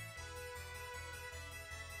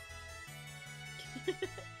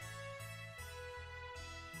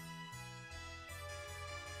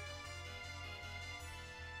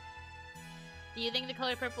 Do you think the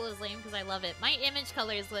color purple is lame? Because I love it. My image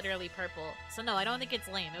color is literally purple. So no, I don't think it's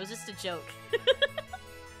lame. It was just a joke.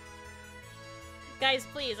 Guys,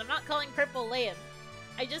 please, I'm not calling purple lame.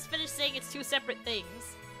 I just finished saying it's two separate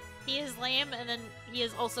things. He is lame, and then he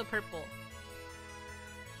is also purple.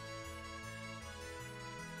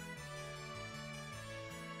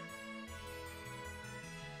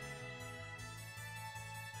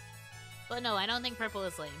 But no, I don't think purple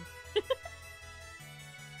is lame.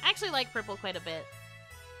 I actually like purple quite a bit.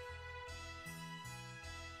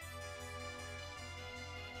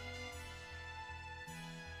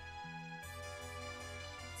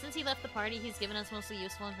 Since he left the party, he's given us mostly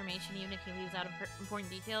useful information, even if he leaves out important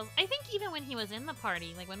details. I think even when he was in the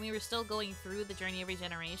party, like when we were still going through the Journey of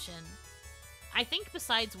Regeneration, I think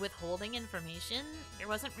besides withholding information, there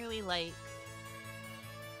wasn't really, like,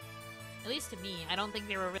 at least to me, I don't think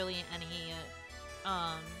there were really any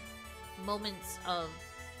moments of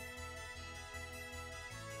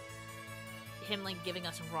him, like, giving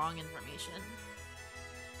us wrong information.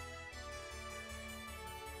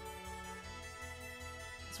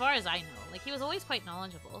 As far as I know. Like, he was always quite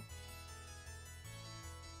knowledgeable.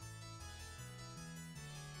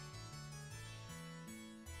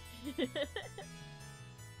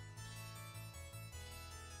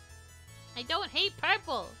 I don't hate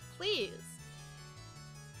purple! Please!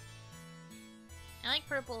 I like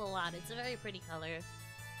purple a lot. It's a very pretty color.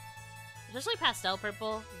 Especially pastel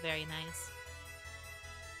purple. Very nice.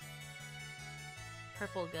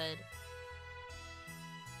 Purple good.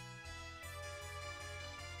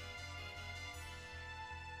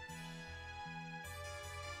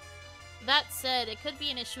 That said, it could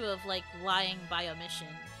be an issue of, like, lying by omission.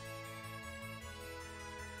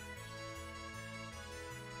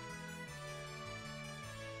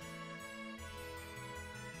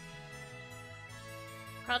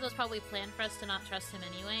 Kratos probably planned for us to not trust him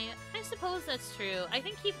anyway. I suppose that's true. I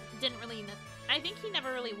think he didn't really... I think he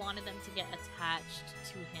never really wanted them to get attached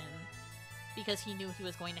to him because he knew he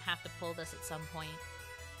was going to have to pull this at some point.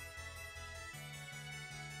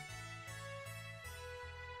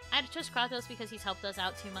 I'd trust Kratos because he's helped us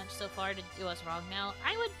out too much so far to do us wrong now.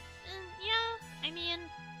 I would... yeah, I mean...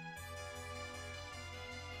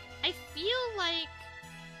 I feel like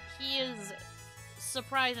he is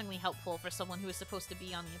surprisingly helpful for someone who is supposed to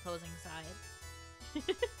be on the opposing side.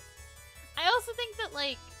 I also think that,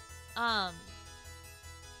 like,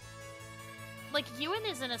 Yuan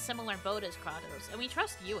is in a similar boat as Kratos, and we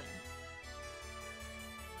trust Yuan.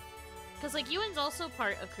 Because, like, Yuan's also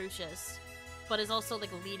part of Crucius, but is also,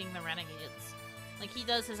 like, leading the Renegades. Like, he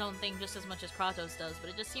does his own thing just as much as Kratos does, but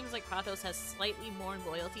it just seems like Kratos has slightly more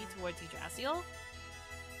loyalty towards Yggdrasil,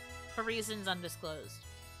 for reasons undisclosed.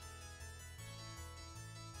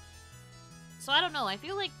 So I don't know, I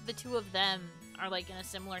feel like the two of them are, like, in a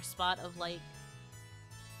similar spot of, like,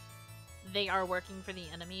 they are working for the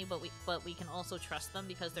enemy, but we can also trust them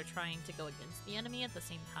because they're trying to go against the enemy at the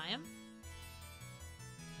same time.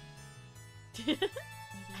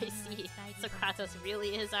 I see. So Kratos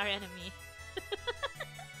really is our enemy.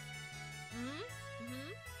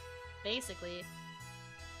 Basically.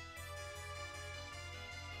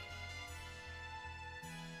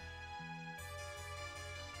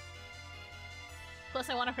 Plus,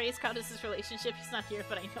 I want to praise Kratos' relationship. He's not here,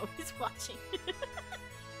 but I know he's watching.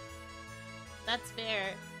 That's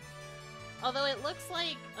fair. Although it looks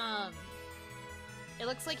like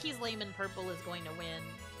he's lame and purple is going to win.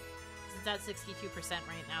 It's at 62%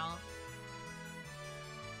 right now.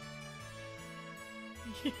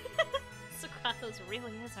 So Kratos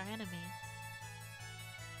really is our enemy.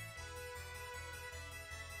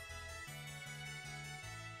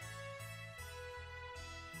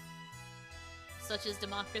 Such as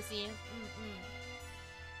democracy.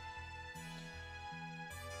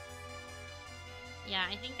 Yeah,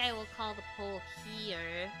 I think I will call the poll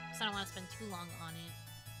here, because I don't want to spend too long on it.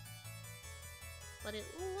 But it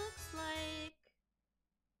looks like...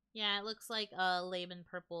 yeah, it looks like Laban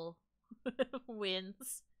Purple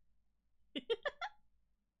wins.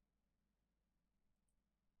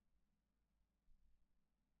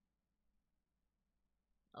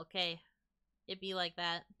 Okay. It be like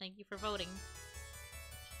that. Thank you for voting.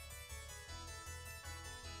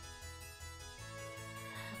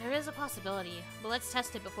 There is a possibility, but let's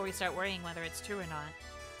test it before we start worrying whether it's true or not.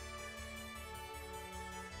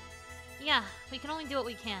 Yeah, we can only do what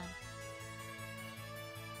we can.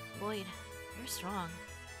 Lloyd, you're strong.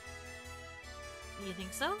 You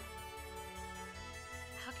think so?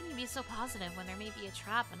 How can you be so positive when there may be a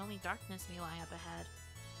trap and only darkness may lie up ahead?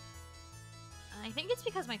 I think it's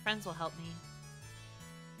because my friends will help me.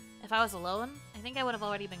 If I was alone, I think I would have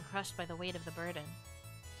already been crushed by the weight of the burden.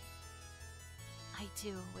 I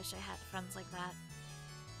do wish I had friends like that.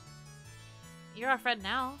 You're our friend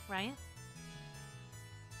now, right?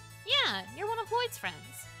 Yeah, you're one of Lloyd's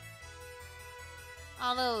friends.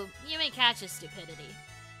 Although, you may catch his stupidity.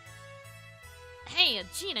 Hey, a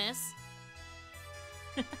genus!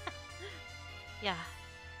 Yeah,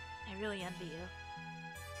 I really envy you.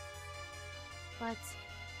 But,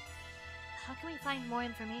 how can we find more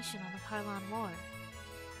information on the Karlan War?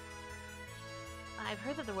 I've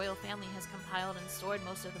heard that the royal family has compiled and stored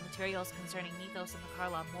most of the materials concerning Mythos and the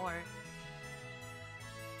Karlan War.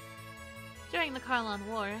 During the Karlan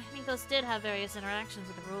War, Mythos did have various interactions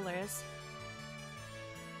with the rulers.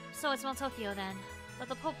 So it's Maltokio then, but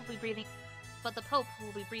the Pope will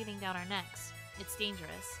be breathing down our necks. It's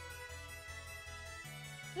dangerous.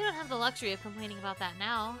 We don't have the luxury of complaining about that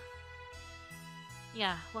now.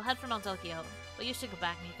 Yeah, we'll head for Maltokio, but you should go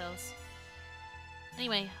back, Mythos.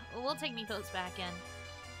 Anyway, we'll take Mythos back in.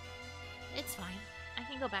 It's fine. I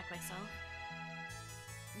can go back myself.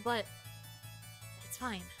 But it's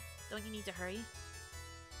fine. Don't you need to hurry?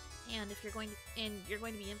 And if you're going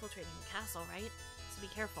to be infiltrating the castle, right? So be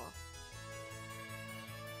careful.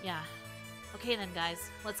 Yeah. Okay then, guys.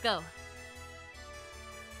 Let's go.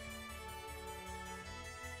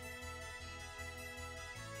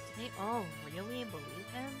 Do they all really believe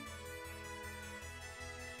him?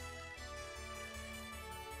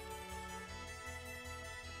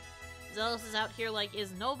 Zealous is out here like,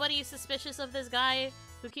 is nobody suspicious of this guy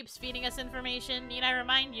who keeps feeding us information? Need I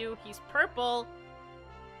remind you, he's purple.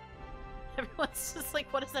 Everyone's just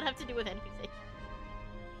like, what does that have to do with anything?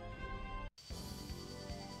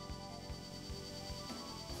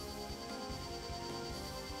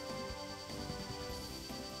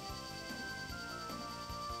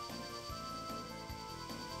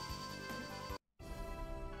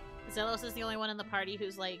 Zealous is the only one in the party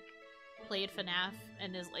who's like played FNAF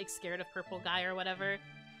and is like scared of purple guy or whatever.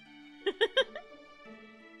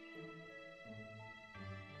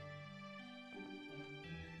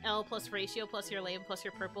 L plus ratio plus your lame plus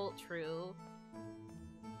your purple. True.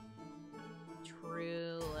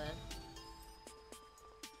 True.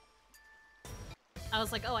 I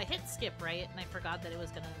was like, oh, I hit skip, right? And I forgot that it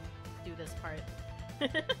was gonna do this part.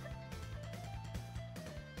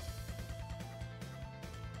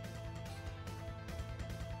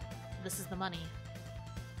 This is the money.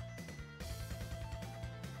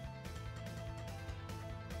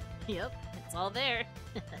 Yep, it's all there.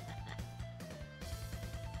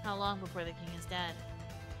 How long before the king is dead?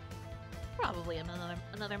 Probably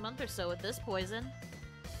another month or so with this poison.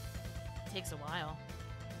 It takes a while.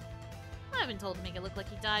 I've been told to make it look like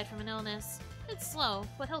he died from an illness. It's slow,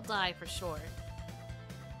 but he'll die for sure.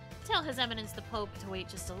 Tell His Eminence the Pope to wait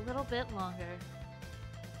just a little bit longer.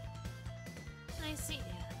 I see.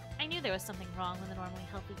 I knew there was something wrong when the normally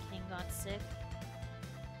healthy king got sick.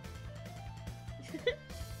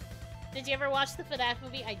 Did you ever watch the FNAF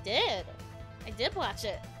movie? I did! I did watch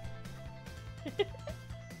it. It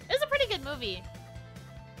was a pretty good movie.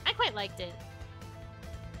 I quite liked it.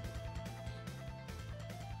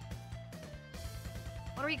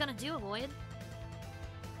 What are we gonna do, Lloyd?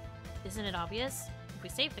 Isn't it obvious? If we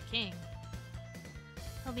save the king,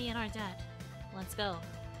 he'll be in our debt. Let's go.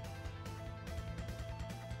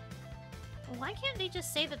 Why can't they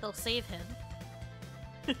just say that they'll save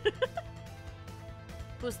him?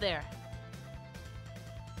 Who's there?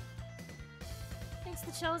 It's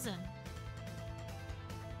the Chosen.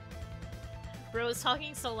 Bro is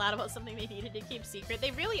talking so loud about something they needed to keep secret.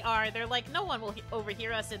 They really are. They're like, no one will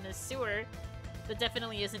overhear us in this sewer. That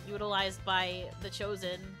definitely isn't utilized by the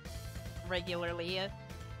Chosen regularly.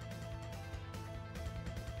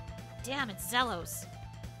 Damn, it's Zelos.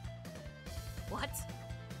 What?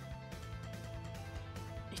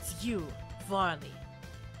 It's you, Varley.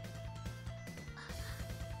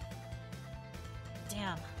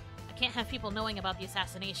 Damn. I can't have people knowing about the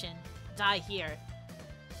assassination. Die here.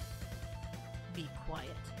 Be quiet.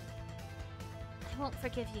 I won't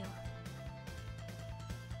forgive you.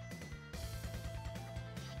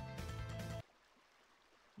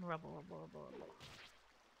 Rubble.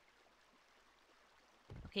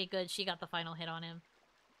 Okay, good. She got the final hit on him.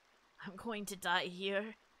 I'm going to die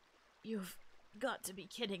here. You've got to be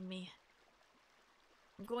kidding me.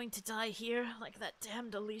 I'm going to die here like that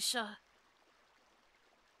damned Alicia.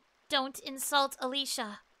 Don't insult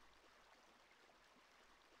Alicia.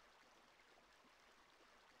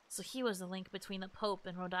 So he was the link between the Pope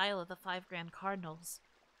and Rhode Isle of the 5 Grand Cardinals.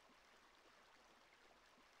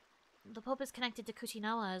 The Pope is connected to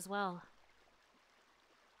Kuchinawa as well.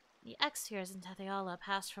 The X-spheres in Tetheala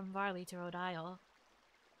passed from Varley to Rhode Isle.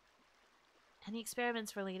 Any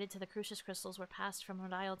experiments related to the Crucius crystals were passed from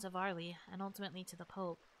Rhode Isle to Varley, and ultimately to the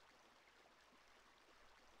Pope.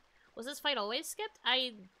 Was this fight always skipped?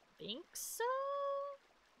 I think so?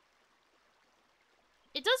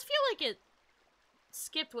 It does feel like it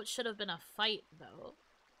skipped what should have been a fight, though.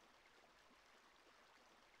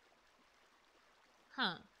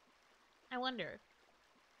 Huh. I wonder.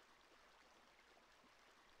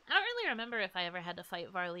 I don't really remember if I ever had to fight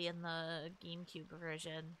Varley in the GameCube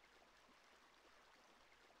version.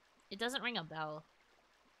 It doesn't ring a bell.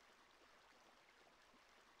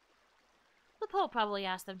 The Pope probably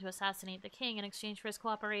asked them to assassinate the king in exchange for his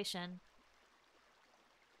cooperation.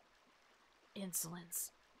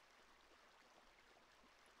 Insolence.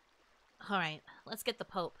 Alright, let's get the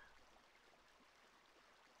Pope.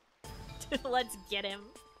 Let's get him.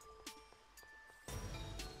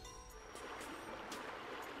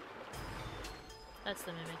 That's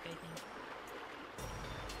the mimic, I think.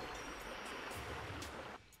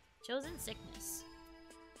 Chosen sickness.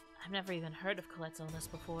 I've never even heard of Colette's illness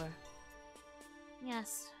before.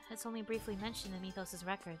 Yes, it's only briefly mentioned in Mythos'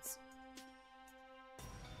 records.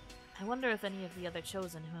 I wonder if any of the other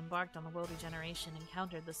Chosen who embarked on the world regeneration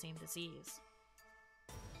encountered the same disease.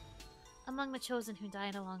 Among the Chosen who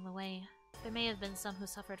died along the way, there may have been some who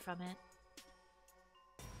suffered from it.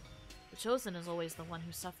 The Chosen is always the one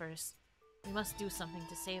who suffers. We must do something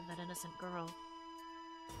to save that innocent girl.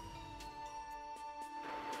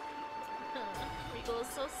 Regal is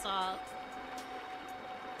so soft.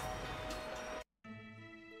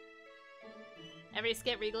 Every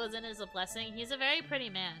skit Regal is in is a blessing. He's a very pretty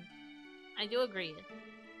man. I do agree.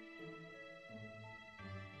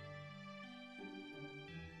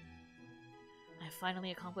 I have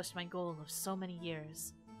finally accomplished my goal of so many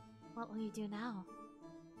years. What will you do now?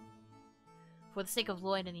 For the sake of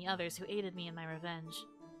Lloyd and the others who aided me in my revenge,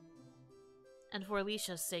 and for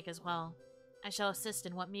Alicia's sake as well, I shall assist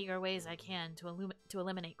in what meager ways I can to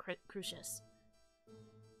eliminate Crucius.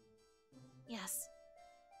 Yes.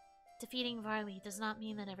 Defeating Varley does not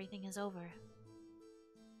mean that everything is over.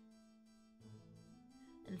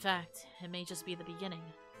 In fact, it may just be the beginning.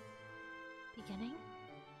 Beginning?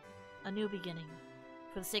 A new beginning,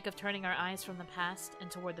 for the sake of turning our eyes from the past and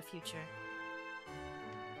toward the future.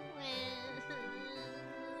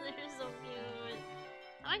 They're so cute.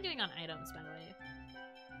 How am I doing on items, by the way?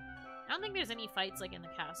 I don't think there's any fights like in the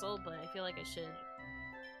castle, but I feel like I should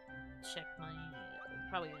check my...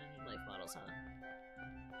 Probably gonna need life bottles, huh?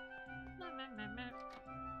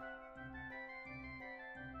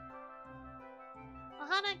 Oh,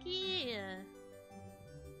 Hanaki!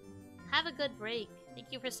 Have a good break.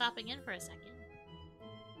 Thank you for stopping in for a second.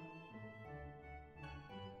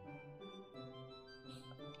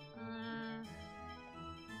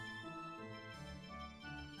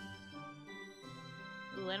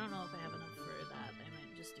 Ooh, I don't know if I have enough for that. I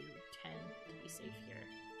might just do 10 to be safe here.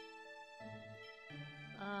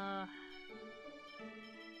 Yeah.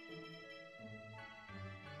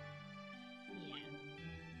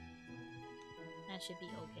 That should be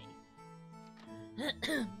okay.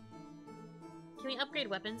 Can we upgrade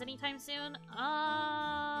weapons anytime soon?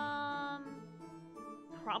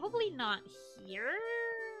 Probably not here.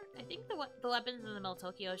 I think the weapons in the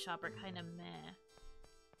Meltokyo shop are kind of meh.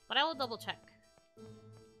 But I will double check.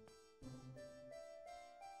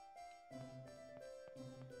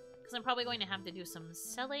 Because I'm probably going to have to do some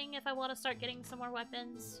selling if I want to start getting some more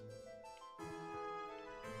weapons.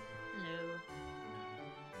 Hello.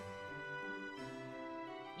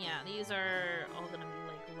 Yeah, these are all gonna be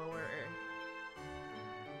like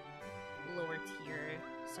lower tier,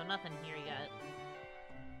 so nothing here yet.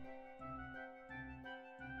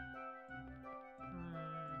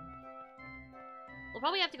 We'll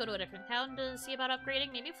probably have to go to a different town to see about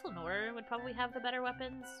upgrading. Maybe Flanor would probably have the better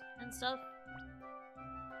weapons and stuff.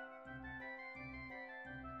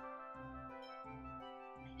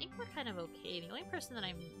 I think we're kind of okay. The only person that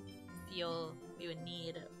I feel we would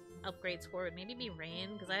need upgrades for would maybe be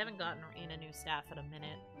Rain, because I haven't gotten Rain a new staff in a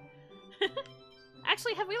minute.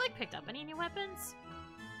 Actually, have we like picked up any new weapons?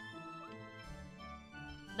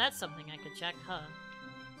 That's something I could check, huh?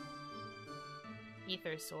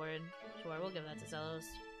 Ether Sword. Sure, we'll give that to Zelos.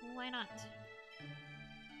 Why not?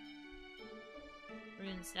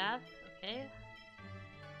 Rune Staff. Okay.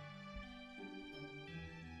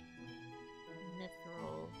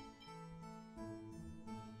 Mithril.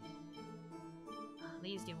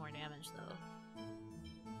 These do more damage, though.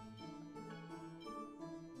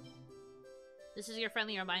 This is your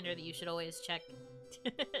friendly reminder that you should always check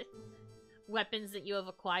weapons that you have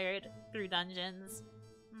acquired through dungeons.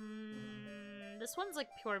 This one's like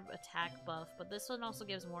pure attack buff, but this one also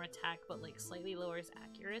gives more attack, but like slightly lowers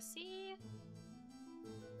accuracy.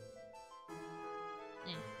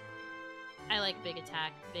 I like big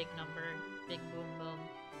attack, big number, big boom boom.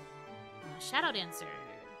 Shadow Dancer.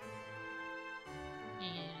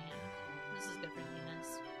 Yeah. This is good for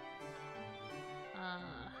units.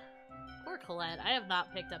 Poor Colette. I have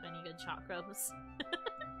not picked up any good chakrams.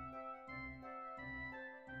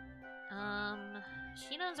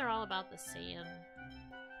 Shinas are all about the same.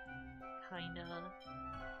 Kinda.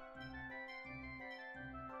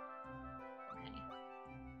 Okay.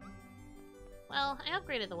 Well, I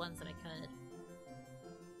upgraded the ones that I could.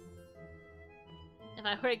 If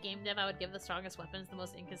I were a game dev, I would give the strongest weapons the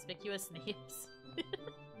most inconspicuous names.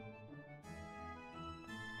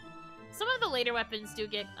 Some of the later weapons do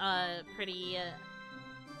get, pretty,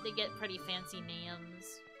 they get pretty fancy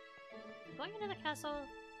names. Going into the castle?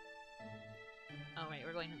 Oh, right,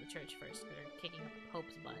 we're going to the church first. We're kicking up the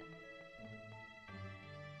Pope's butt.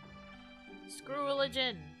 Screw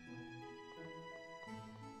religion!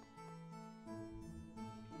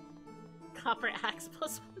 Copper axe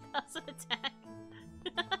plus 1000 attack.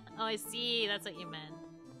 Oh, I see. That's what you meant.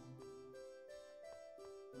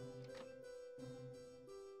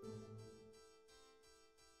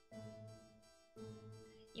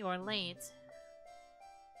 You're late.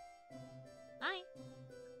 Hi.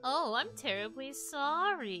 Oh, I'm terribly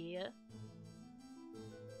sorry.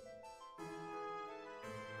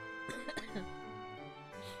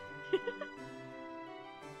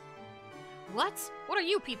 What? What are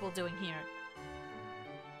you people doing here?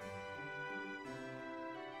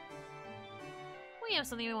 We have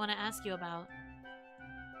something we want to ask you about.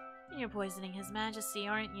 You're poisoning His Majesty,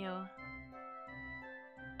 aren't you?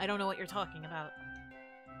 I don't know what you're talking about.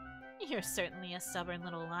 You're certainly a stubborn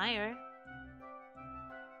little liar.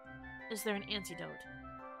 Is there an antidote?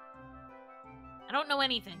 I don't know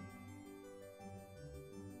anything.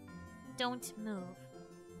 Don't move.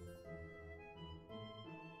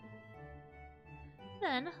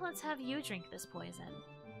 Then, let's have you drink this poison.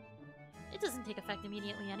 It doesn't take effect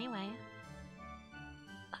immediately anyway.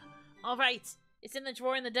 Alright! It's in the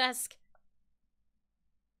drawer in the desk.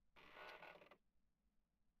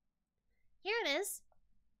 Here it is.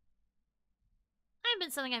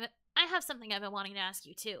 I have something I've been wanting to ask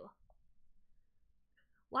you too.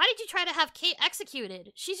 Why did you try to have Kate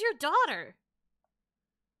executed? She's your daughter.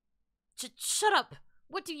 Shut up.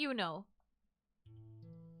 What do you know?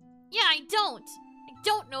 Yeah, I don't. I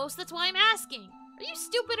don't know, so that's why I'm asking. Are you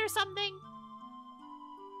stupid or something?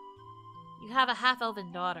 You have a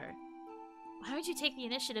half-elven daughter. Why would you take the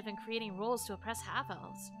initiative in creating rules to oppress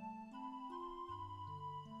half-elves?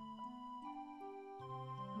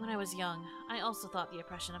 When I was young, I also thought the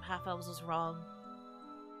oppression of half-elves was wrong.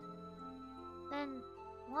 Then,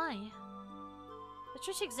 why? The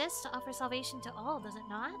church exists to offer salvation to all, does it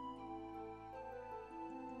not?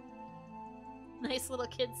 Nice little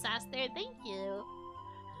kid sass there, thank you!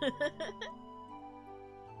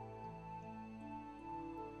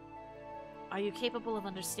 Are you capable of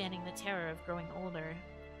understanding the terror of growing older,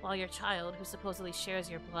 while your child, who supposedly shares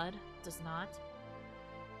your blood, does not?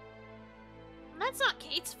 That's not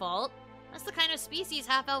Kate's fault. That's the kind of species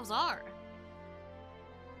half-elves are.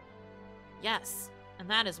 Yes, and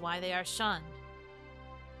that is why they are shunned.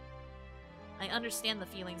 I understand the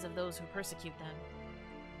feelings of those who persecute them.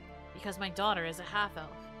 Because my daughter is a half-elf.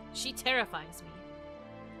 She terrifies me.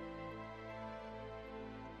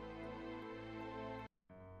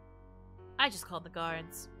 I just called the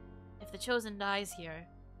guards. If the Chosen dies here,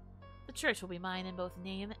 the church will be mine in both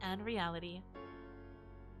name and reality.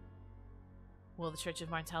 Will the Church of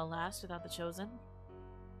Martel last without the Chosen?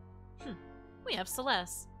 We have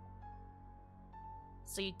Celeste.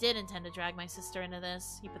 So you did intend to drag my sister into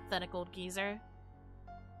this, you pathetic old geezer?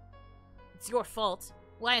 It's your fault.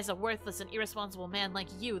 Why is a worthless and irresponsible man like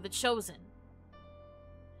you the Chosen?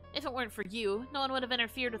 If it weren't for you, no one would have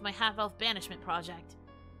interfered with my half-elf banishment project.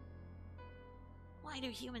 Why do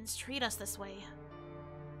humans treat us this way?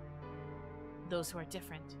 Those who are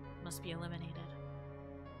different must be eliminated.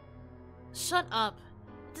 Shut up!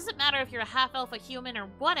 It doesn't matter if you're a half-elf, a human, or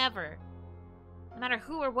whatever. No matter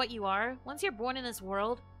who or what you are, once you're born in this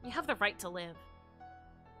world, you have the right to live.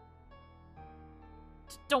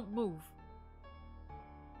 Don't move.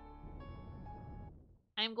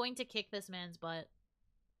 I'm going to kick this man's butt.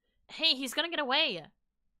 Hey, he's gonna get away!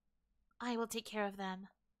 I will take care of them.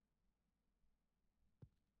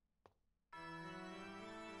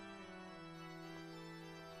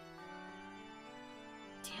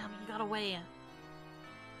 Damn, he got away.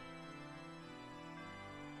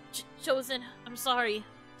 Chosen, I'm sorry.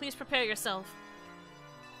 Please prepare yourself.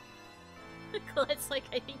 Colette's like,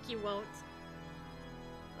 I think you won't.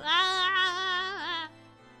 Ah!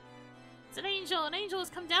 It's an angel! An angel has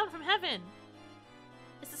come down from heaven!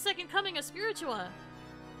 It's the second coming of Spiritua!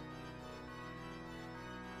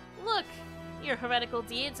 Look! Your heretical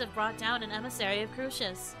deeds have brought down an emissary of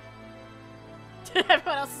Crucius.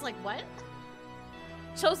 Everyone else is like, what?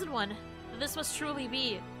 Chosen one, this must truly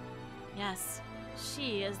be. Yes,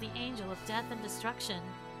 she is the angel of death and destruction.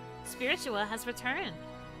 Spiritua has returned.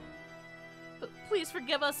 Please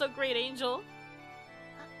forgive us, O great angel.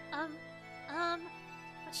 What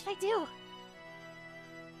should I do?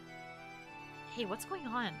 Hey, what's going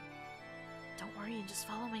on? Don't worry and just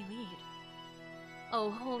follow my lead.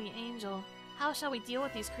 Oh, holy angel, how shall we deal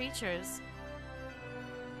with these creatures?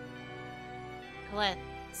 Colette,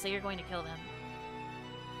 say you're going to kill them.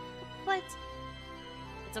 What?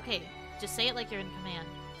 It's okay. Just say it like you're in command.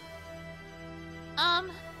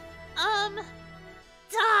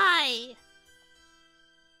 Die!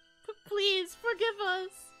 Please, forgive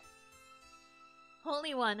us!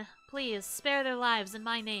 Holy One, please, spare their lives in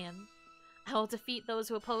my name. I will defeat those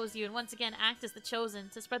who oppose you and once again act as the Chosen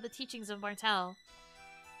to spread the teachings of Martel.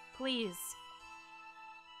 Please.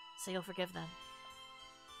 Say you'll forgive them.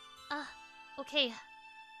 Okay.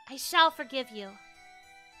 I shall forgive you.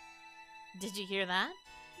 Did you hear that?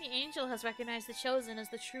 The angel has recognized the Chosen as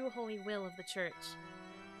the true holy will of the Church.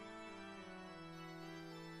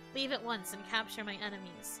 Leave at once and capture my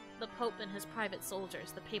enemies, the Pope and his private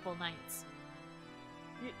soldiers, the Papal Knights.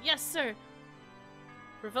 Yes, sir!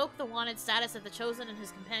 Revoke the wanted status of the Chosen and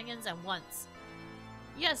his companions at once.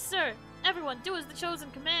 Yes, sir! Everyone, do as the Chosen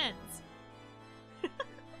commands!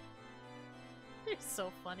 They're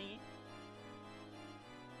so funny.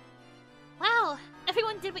 Wow!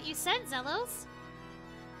 Everyone did what you said, Zelos!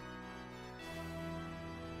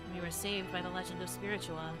 We were saved by the legend of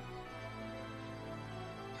Spiritua.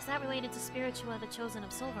 Is that related to Spiritua, the Chosen of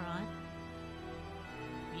Silveron?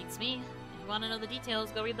 Beats me. If you want to know the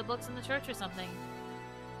details, go read the books in the church or something.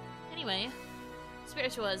 Anyway,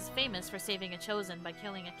 Spiritua is famous for saving a Chosen by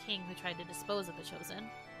killing a king who tried to dispose of the Chosen.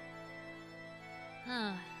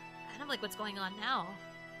 Huh. Kind of like what's going on now.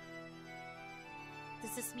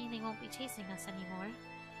 Does this mean they won't be chasing us anymore?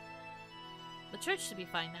 The church should be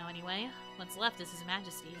fine now anyway. What's left is His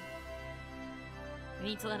Majesty. We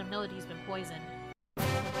need to let him know that he's been poisoned.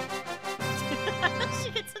 She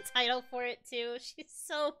gets a title for it too. She's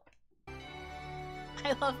so...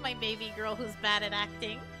 I love my baby girl who's bad at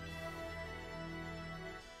acting.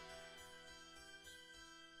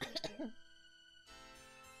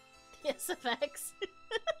 The SFX.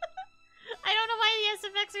 I don't know why the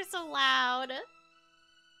SFX are so loud.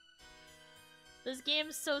 This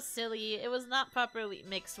game's so silly. It was not properly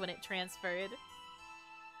mixed when it transferred.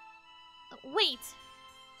 Wait!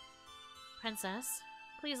 Princess,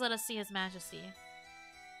 please let us see His Majesty.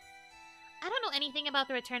 I don't know anything about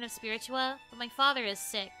the return of Spiritua, but my father is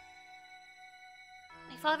sick.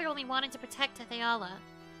 My father only wanted to protect Tetheala.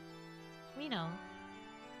 We know.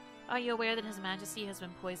 Are you aware that His Majesty has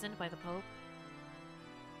been poisoned by the Pope?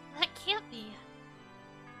 That can't be.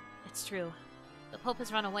 It's true. The Pope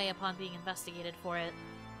has run away upon being investigated for it.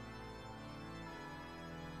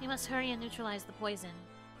 We must hurry and neutralize the poison.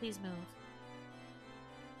 Please move.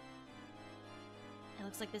 It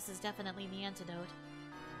looks like this is definitely the antidote.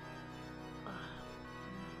 Ugh.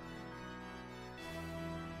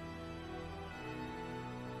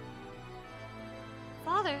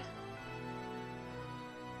 Father!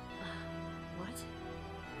 What?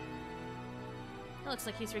 It looks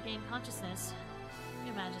like he's regained consciousness.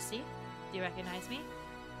 Your Majesty, do you recognize me?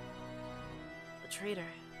 The traitor,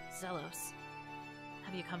 Zelos.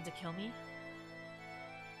 Have you come to kill me?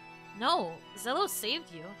 No! Zelos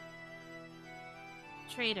saved you.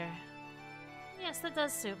 Traitor. Yes, that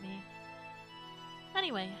does suit me.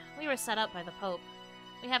 Anyway, we were set up by the Pope.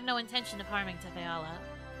 We have no intention of harming Tetheala.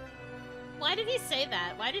 Why did he say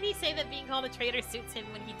that? Why did he say that being called a traitor suits him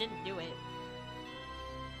when he didn't do it?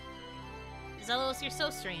 Zelos, you're so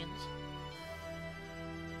strange.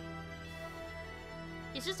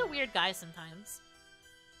 He's just a weird guy sometimes.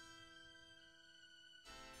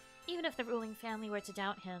 Even if the ruling family were to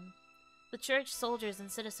doubt him, the church, soldiers, and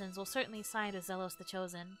citizens will certainly side with Zelos the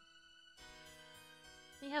Chosen.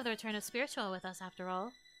 We have the return of Spiritua with us, after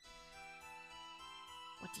all.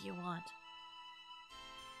 What do you want?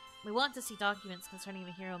 We want to see documents concerning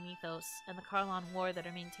the hero mythos and the Carlon War that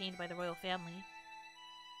are maintained by the royal family.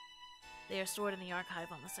 They are stored in the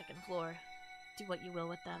archive on the second floor. Do what you will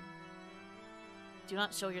with them. Do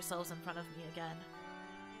not show yourselves in front of me again.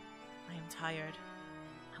 I am tired.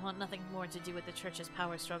 I want nothing more to do with the church's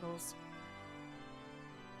power struggles.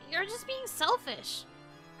 You're just being selfish!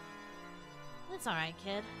 It's alright,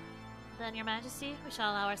 kid. Then, Your Majesty, we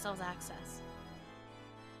shall allow ourselves access.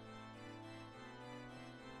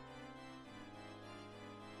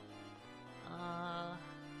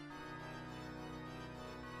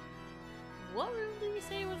 What room did he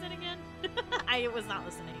say was it again? I was not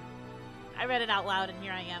listening. I read it out loud and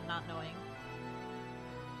here I am not knowing.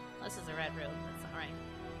 This is a red room, that's not right.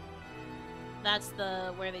 That's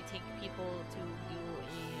the where they take people to do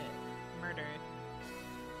a murder.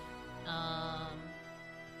 I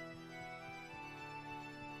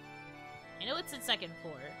know it's in second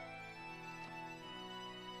floor.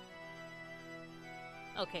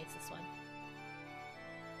 Okay, it's this one.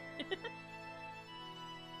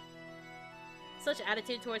 Such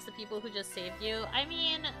attitude towards the people who just saved you. I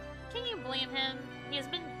mean, can you blame him? He has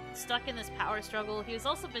been stuck in this power struggle. He has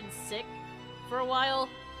also been sick for a while.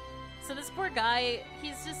 So this poor guy,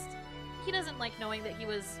 he doesn't like knowing that he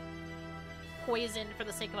was poisoned for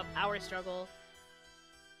the sake of a power struggle.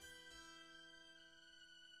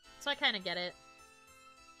 So I kind of get it.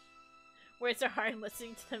 Words are hard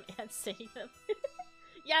listening to them and saying them.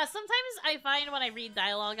 Yeah, sometimes I find when I read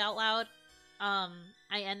dialogue out loud, I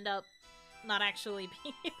end up not actually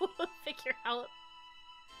being able to figure out,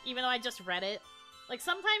 even though I just read it, Like,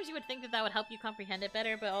 sometimes you would think that that would help you comprehend it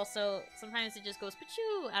better, but also, sometimes it just goes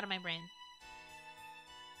pachoo out of my brain.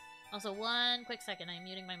 Also, one quick second, I'm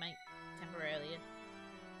muting my mic temporarily.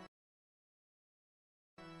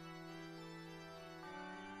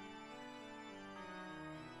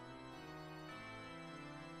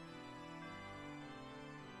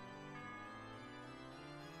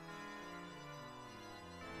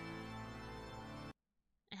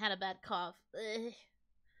 I had a bad cough. Ugh.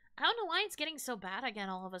 I don't know why it's getting so bad again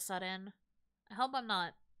all of a sudden. I hope I'm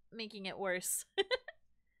not making it worse.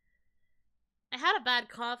 I had a bad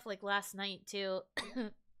cough like last night too.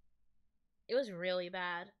 It was really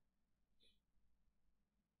bad.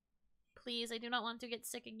 Please, I do not want to get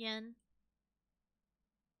sick again.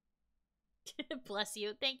 Bless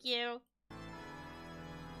you. Thank you.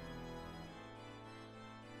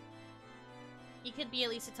 He could be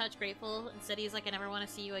at least a touch grateful. Instead he's like, I never want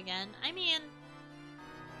to see you again. I mean,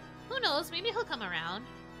 who knows? Maybe he'll come around.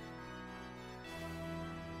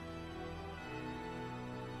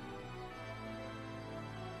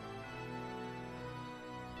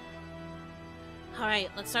 Alright,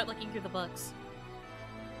 let's start looking through the books.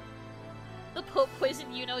 The Pope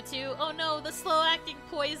poisoned Yuno too. Oh no, the slow-acting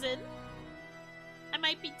poison. I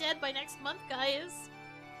might be dead by next month, guys.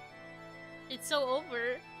 It's so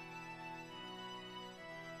over.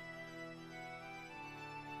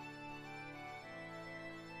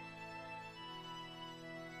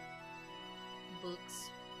 Books.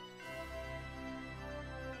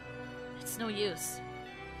 It's no use.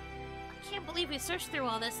 I can't believe we searched through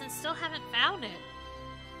all this and still haven't found it.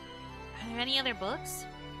 Are there any other books?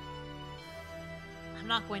 I'm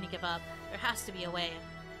not going to give up. There has to be a way.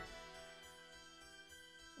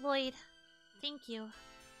 Lloyd, thank you.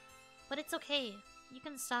 But it's okay. You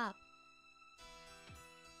can stop.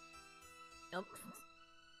 Nope.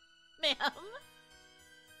 Ma'am?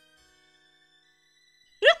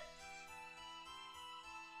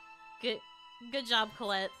 Good job,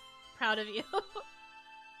 Colette. Proud of you.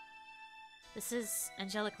 This is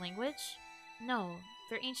angelic language? No,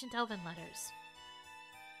 they're ancient elven letters.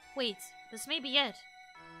 Wait, this may be it.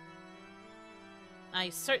 I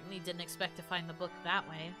certainly didn't expect to find the book that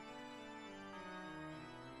way.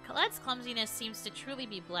 Colette's clumsiness seems to truly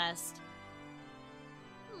be blessed.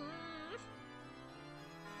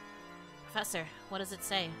 Professor, what does it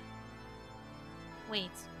say?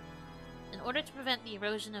 Wait. In order to prevent the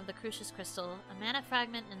erosion of the Crucius Crystal, a mana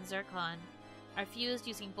fragment and zircon are fused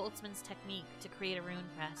using Boltzmann's technique to create a rune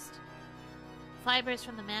crest. Fibers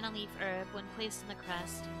from the mana leaf herb, when placed in the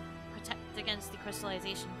crest, protect against the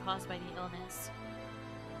crystallization caused by the illness.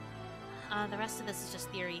 The rest of this is just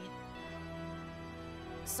theory.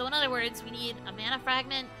 So in other words, we need a mana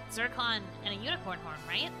fragment, zircon, and a unicorn horn,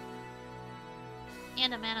 right?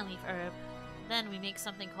 And a mana leaf herb. Then we make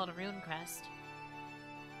something called a rune crest.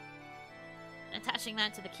 And attaching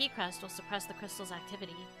that to the key crest will suppress the crystal's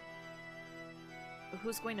activity.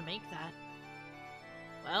 Who's going to make that?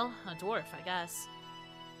 Well, a dwarf, I guess.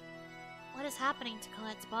 What is happening to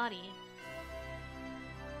Colette's body?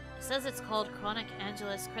 It says it's called Chronic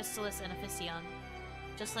Angelus Crystallis Inefficium,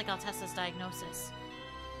 just like Altessa's diagnosis.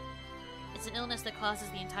 It's an illness that causes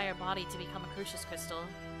the entire body to become a Crucius crystal.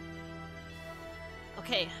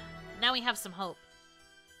 Okay, now we have some hope.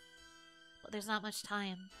 But there's not much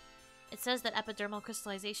time. It says that epidermal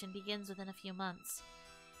crystallization begins within a few months,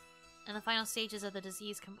 and the final stages of the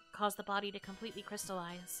disease cause the body to completely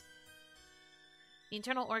crystallize. The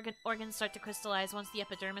internal organs start to crystallize once the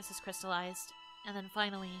epidermis is crystallized, and then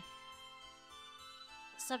finally,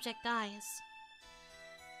 the subject dies.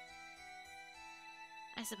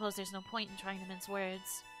 I suppose there's no point in trying to mince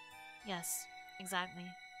words. Yes, exactly.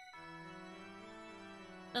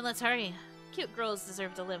 Then let's hurry. Cute girls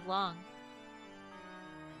deserve to live long.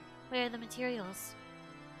 Where are the materials?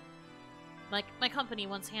 My company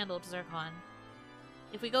once handled zircon.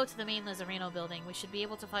 If we go to the main Lazareno building, we should be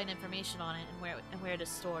able to find information on it and where it is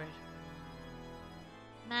stored.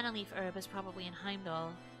 Mana leaf herb is probably in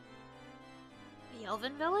Heimdall. The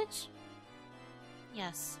Elven village?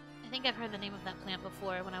 Yes, I think I've heard the name of that plant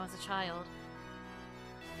before when I was a child.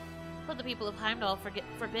 But the people of Heimdall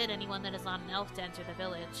forbid anyone that is not an elf to enter the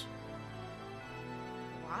village.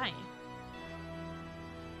 Why?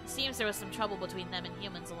 It seems there was some trouble between them and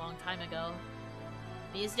humans a long time ago.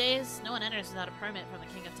 These days, no one enters without a permit from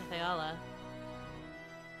the King of Tetheala.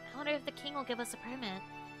 I wonder if the king will give us a permit.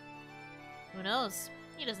 Who knows?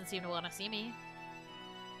 He doesn't seem to want to see me.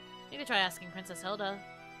 You could try asking Princess Hilda.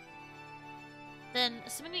 Then,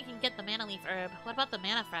 assuming we can get the mana leaf herb, what about the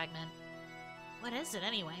mana fragment? What is it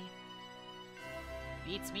anyway?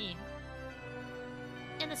 Beats me.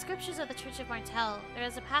 In the scriptures of the Church of Martel, there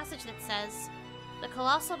is a passage that says, The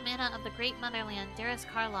colossal mana of the great motherland, Daris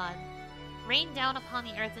Karlad, rained down upon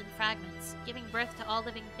the earth in fragments, giving birth to all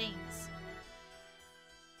living things.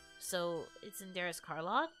 So, it's in Daris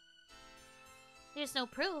Karlad? There's no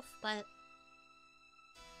proof, but...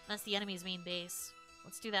 That's the enemy's main base.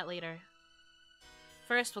 Let's do that later.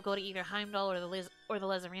 First, we'll go to either Heimdall or the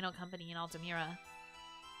Lezarino Company in Altamira.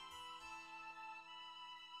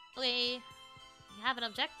 Okay, we have an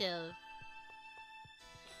objective.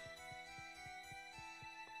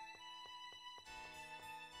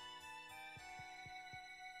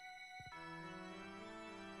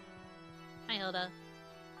 Hi, Hilda.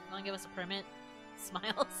 Wanna give us a permit?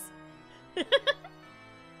 Smiles.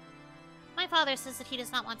 My father says that he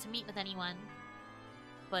does not want to meet with anyone.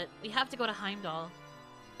 But we have to go to Heimdall.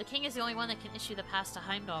 The king is the only one that can issue the pass to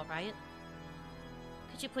Heimdall, right?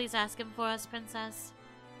 Could you please ask him for us, Princess?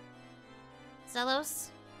 Zelos,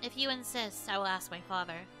 if you insist, I will ask my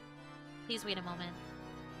father. Please wait a moment.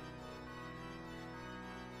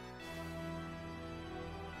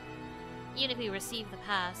 Even if we receive the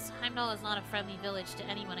pass, Heimdall is not a friendly village to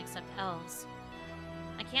anyone except elves.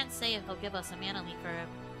 I can't say if they'll give us a mana leaf herb.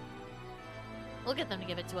 We'll get them to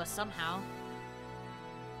give it to us somehow.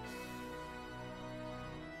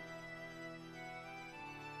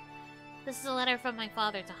 This is a letter from my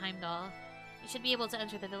father to Heimdall. You should be able to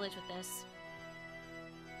enter the village with this.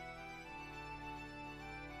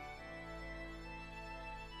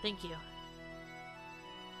 Thank you.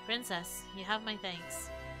 Princess, you have my thanks.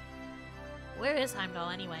 Where is Heimdall,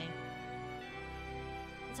 anyway?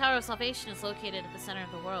 The Tower of Salvation is located at the center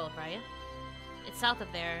of the world, right? It's south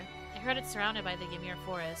of there. I heard it's surrounded by the Ymir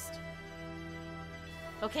Forest.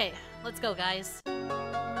 Okay, let's go, guys.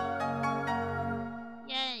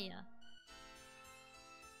 Yay!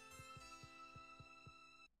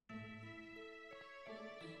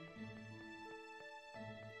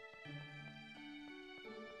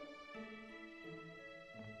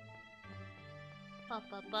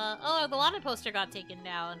 Oh, the wanted poster got taken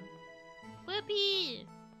down. Whoopee!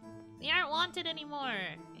 We aren't wanted anymore.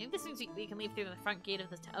 I think this means we can leave through the front gate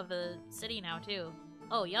of the city now too.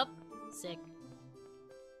 Oh, yup. Sick.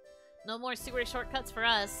 No more sewer shortcuts for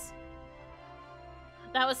us.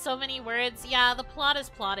 That was so many words. Yeah, the plot is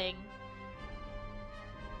plotting.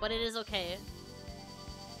 But it is okay.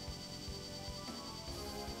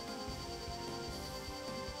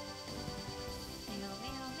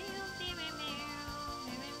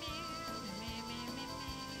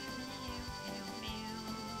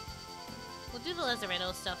 We'll do the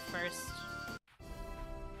Lazaretto stuff first.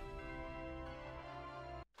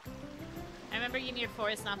 I remember Ymir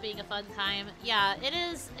Forest not being a fun time. Yeah, it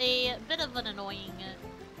is a bit of an annoying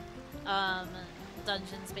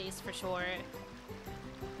dungeon space for sure.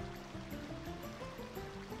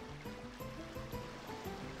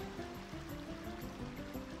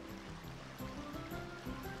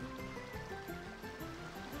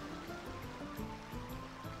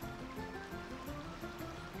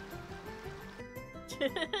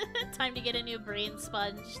 Time to get a new brain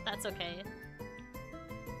sponge. That's okay.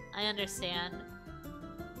 I understand.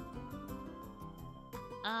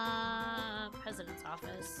 President's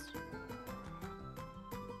office.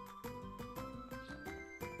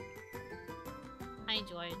 Hi,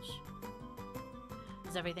 George.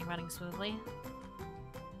 Is everything running smoothly?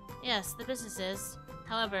 Yes, the business is.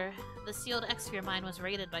 However, the sealed X-Sphere mine was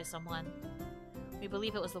raided by someone. We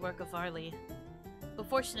believe it was the work of Varley. But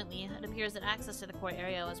fortunately, it appears that access to the core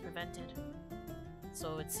area was prevented.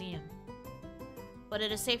 So it would seem. But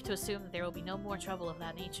it is safe to assume that there will be no more trouble of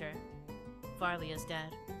that nature. Varley is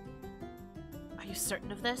dead. Are you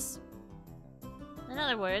certain of this? In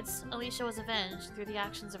other words, Alicia was avenged through the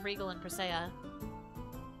actions of Regal and Persea.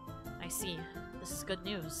 I see. This is good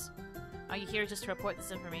news. Are you here just to report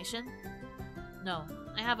this information? No,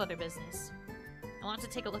 I have other business. I want to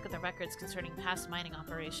take a look at the records concerning past mining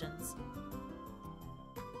operations.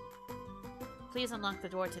 Please unlock the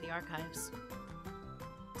door to the archives.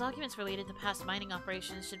 Documents related to past mining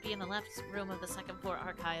operations should be in the left room of the second floor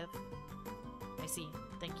archive. I see.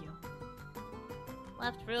 Thank you.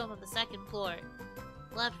 Left room of the second floor.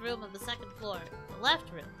 Left room of the second floor. The left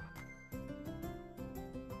room.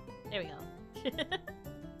 There we go.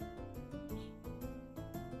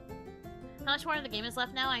 How much more of the game is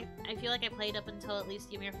left now? I feel like I played up until at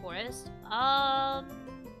least Ymir Forest.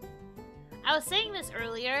 I was saying this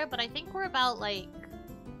earlier, but I think we're about, like...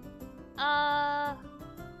 I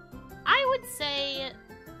would say...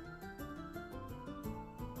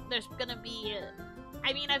 There's gonna be...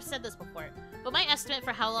 I mean, I've said this before, but my estimate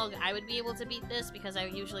for how long I would be able to beat this, because I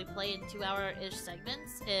usually play in 2-hour-ish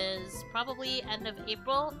segments, is probably end of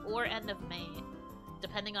April or end of May.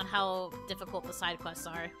 depending on how difficult the side quests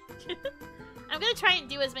are. I'm gonna try and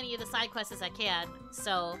do as many of the side quests as I can,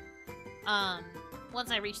 so, once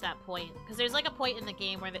I reach that point. Because there's, like, a point in the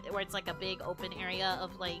game where, where it's, like, a big open area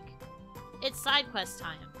of, like, it's side quest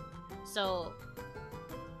time. So,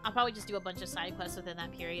 I'll probably just do a bunch of side quests within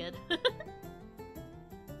that period.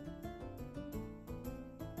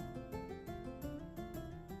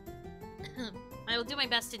 I will do my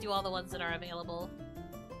best to do all the ones that are available.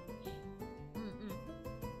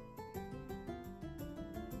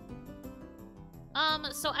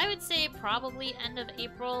 So I would say probably end of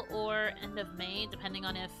April or end of May, depending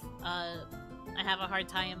on if, I have a hard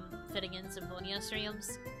time fitting in Symphonia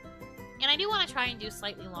streams. And I do want to try and do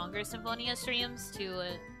slightly longer Symphonia streams to,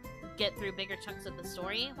 get through bigger chunks of the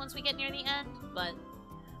story once we get near the end, but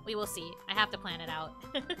we will see. I have to plan it out.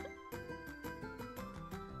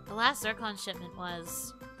 The last Zircon shipment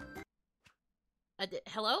was...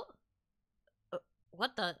 hello?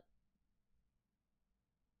 What the...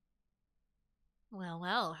 Well,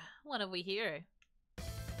 well, what have we here?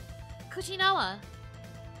 Kuchinawa!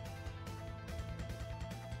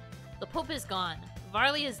 The Pope is gone.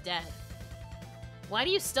 Varley is dead. Why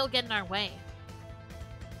do you still get in our way?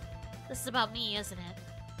 This is about me, isn't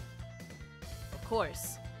it? Of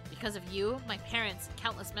course. Because of you, my parents and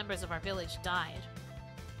countless members of our village died.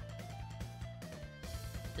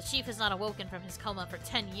 The chief has not awoken from his coma for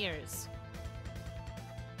 10 years.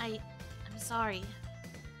 I'm sorry.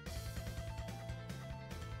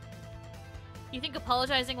 You think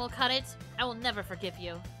apologizing will cut it? I will never forgive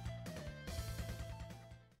you.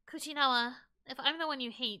 Kuchinawa, if I'm the one you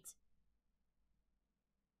hate...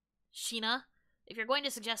 Sheena, if you're going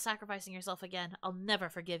to suggest sacrificing yourself again, I'll never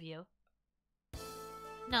forgive you.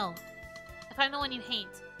 No. If I'm the one you hate...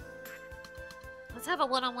 Let's have a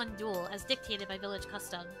one-on-one duel, as dictated by village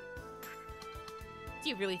custom. Do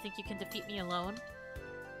you really think you can defeat me alone?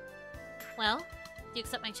 Well, do you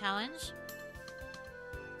accept my challenge?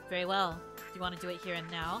 Very well. Do you want to do it here and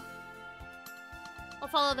now? We'll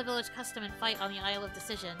follow the village custom and fight on the Isle of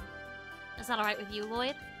Decision. Is that alright with you,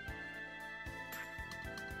 Lloyd?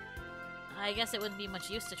 I guess it wouldn't be much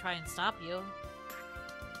use to try and stop you.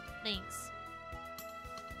 Thanks.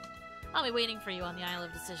 I'll be waiting for you on the Isle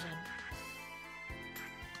of Decision.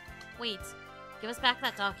 Wait. Give us back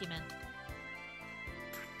that document.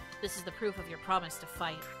 This is the proof of your promise to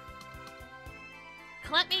fight.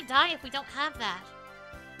 Colette may die if we don't have that.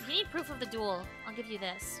 If you need proof of the duel, I'll give you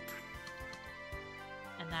this.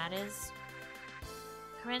 And that is...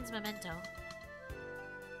 Corinne's memento.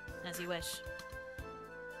 As you wish.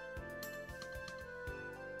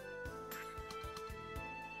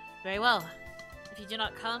 Very well. If you do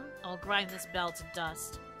not come, I'll grind this bell to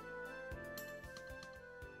dust.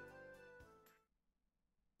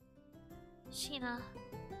 Sheena,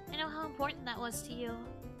 I know how important that was to you.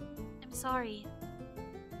 I'm sorry.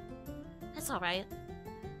 It's alright.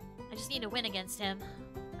 I just need to win against him.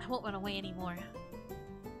 I won't run away anymore.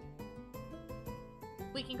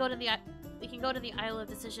 We can go to the Isle of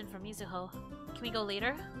Decision for Mizuho. Can we go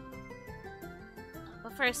later?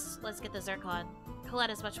 But first, let's get the Zircon. Colette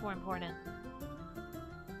is much more important.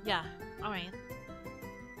 Yeah, alright.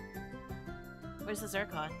 Where's the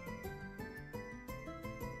Zircon?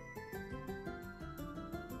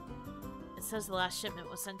 It says the last shipment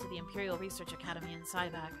was sent to the Imperial Research Academy in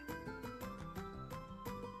Cybac.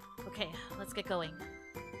 Okay, let's get going.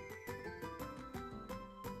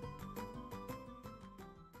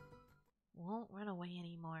 Won't run away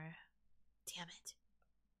anymore. Damn it.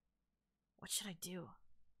 What should I do?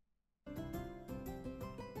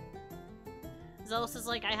 Zealous is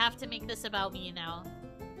like, I have to make this about me now.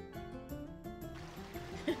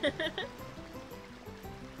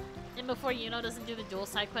 And before Yuno doesn't do the dual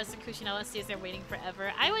side quest and Kushinawa stays there waiting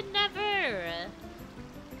forever. I would never!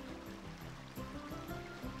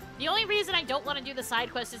 The only reason I don't want to do the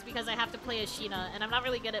side quest is because I have to play as Sheena, and I'm not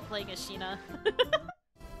really good at playing as Sheena.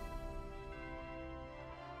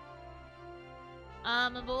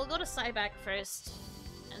 But we'll go to Cybac first,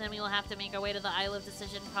 and then we will have to make our way to the Isle of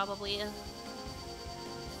Decision, probably.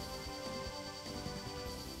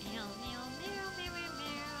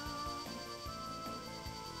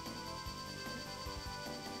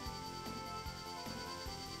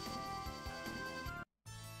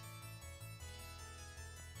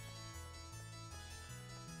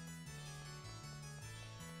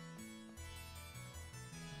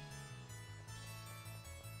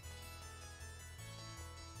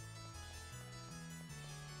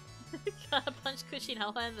 Gotta punch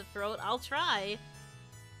Kushinawa in the throat. I'll try.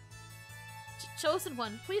 Chosen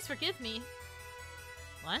one, please forgive me.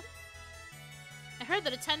 What? I heard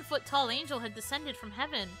that a 10-foot tall angel had descended from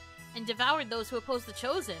heaven. and devoured those who opposed the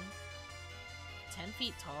Chosen. 10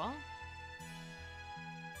 feet tall?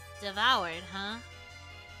 Devoured, huh?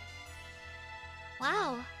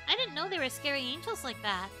 Wow, I didn't know there were scary angels like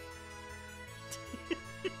that.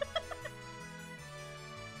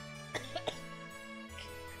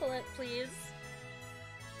 Colette, please.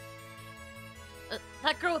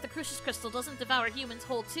 That girl with the Crucius Crystal doesn't devour humans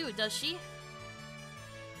whole too, does she?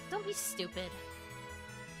 Don't be stupid.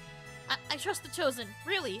 I trust the Chosen,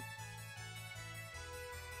 really.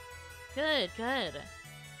 Good, good.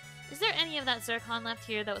 Is there any of that zircon left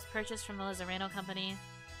here that was purchased from the Lazareno company?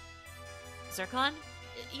 Zircon?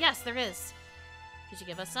 Yes, there is. Could you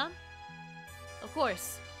give us some? Of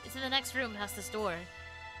course. It's in the next room past this door.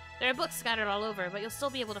 There are books scattered all over, but you'll still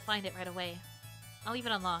be able to find it right away. I'll leave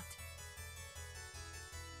it unlocked.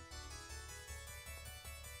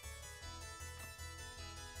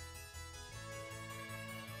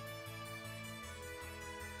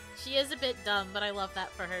 She is a bit dumb, but I love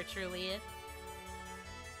that for her, truly.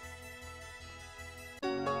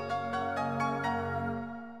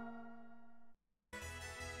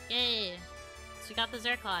 Yay! So we got the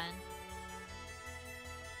zircon.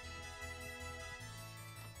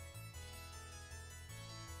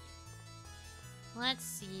 Let's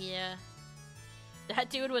see.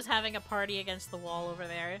 That dude was having a party against the wall over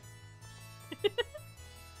there.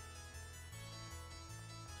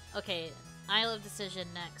 Okay, Isle of Decision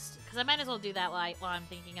next. Because I might as well do that while I'm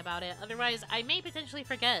thinking about it. Otherwise, I may potentially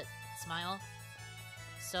forget. Smile.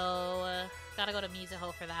 So, gotta go to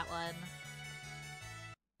Mizuho for that one.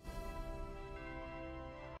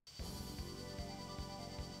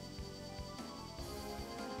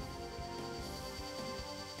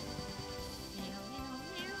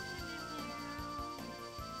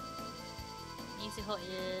 Mizuho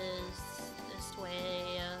is this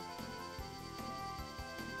way.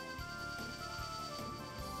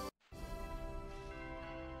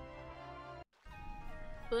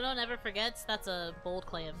 Uno never forgets? That's a bold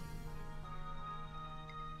claim.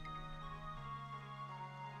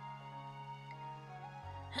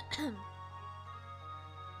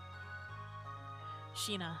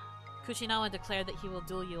 Sheena, Kuchinawa declared that he will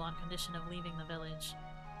duel you on condition of leaving the village.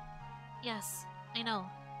 Yes, I know.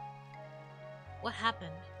 What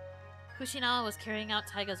happened? Kuchinawa was carrying out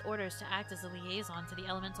Taiga's orders to act as a liaison to the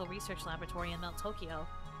Elemental Research Laboratory in Mount Tokyo.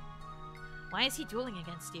 Why is he dueling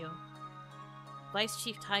against you? Vice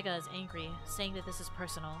Chief Taiga is angry, saying that this is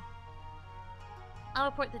personal. I'll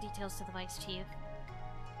report the details to the Vice Chief.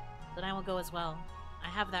 Then I will go as well. I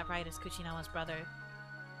have that right as Kuchinawa's brother.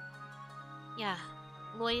 Yeah.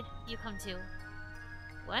 Lloyd, you come too.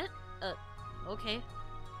 What? Okay.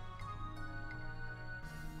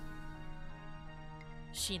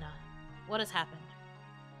 Sheena, what has happened?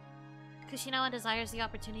 Kuchinawa desires the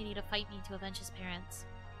opportunity to fight me to avenge his parents.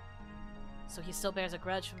 So he still bears a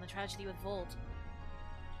grudge from the tragedy with Volt.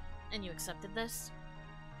 And you accepted this?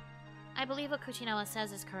 I believe what Kuchinawa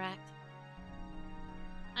says is correct.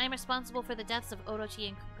 I am responsible for the deaths of Orochi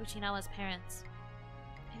and Kuchinawa's parents.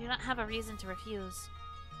 I do not have a reason to refuse.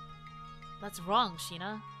 That's wrong,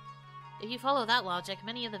 Sheena. If you follow that logic,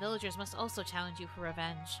 many of the villagers must also challenge you for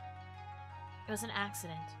revenge. It was an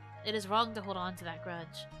accident. It is wrong to hold on to that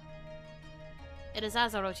grudge. It is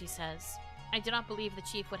as Orochi says. I do not believe the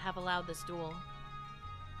chief would have allowed this duel.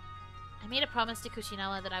 I made a promise to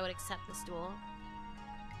Kuchinawa that I would accept this duel.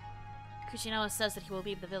 Kuchinawa says that he will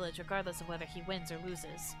leave the village regardless of whether he wins or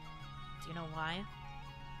loses. Do you know why?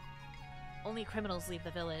 Only criminals leave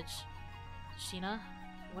the village. Sheena,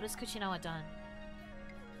 what has Kuchinawa done?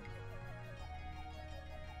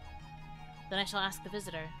 Then I shall ask the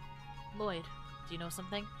visitor. Lloyd, do you know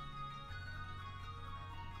something?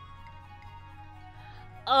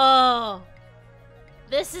 Oh!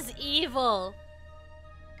 This is evil!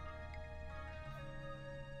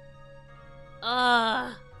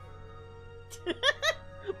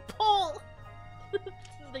 Pull!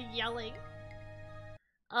 The yelling.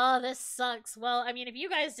 Oh, this sucks. Well, I mean, if you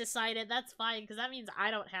guys decide it, that's fine, because that means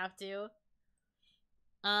I don't have to.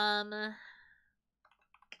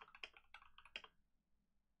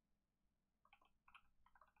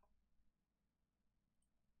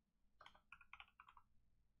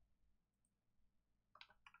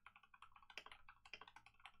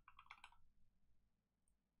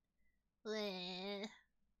 Bleh.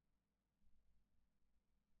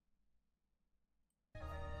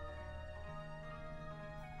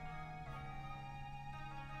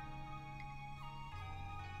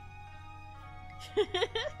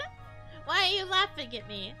 Why are you laughing at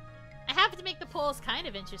me? I have to make the polls kind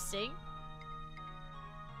of interesting.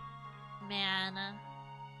 Man.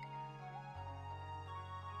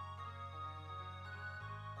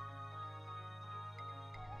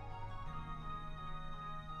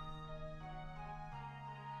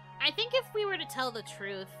 we were to tell the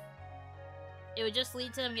truth, it would just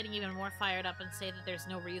lead to them getting even more fired up and say that there's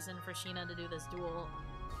no reason for Sheena to do this duel.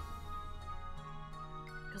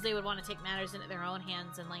 Because they would want to take matters into their own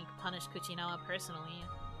hands and, like, punish Kuchinawa personally.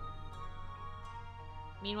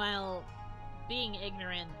 Meanwhile, being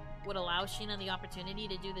ignorant would allow Sheena the opportunity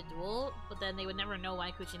to do the duel, but then they would never know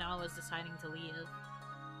why Kuchinawa was deciding to leave.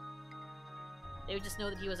 They would just know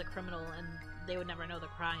that he was a criminal, and they would never know the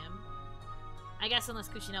crime. I guess unless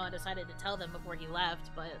Kuchinawa decided to tell them before he left,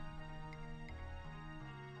 but...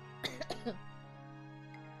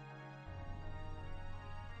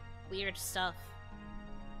 Weird stuff.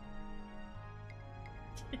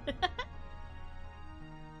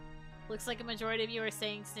 Looks like a majority of you are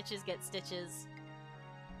saying snitches get stitches.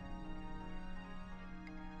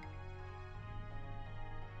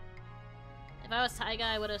 If I was Taiga,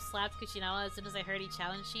 I would have slapped Kuchinawa as soon as I heard he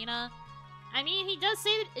challenged Sheena. I mean, he does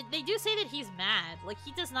say that- they do say that he's mad. Like,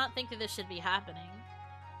 he does not think that this should be happening.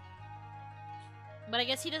 But I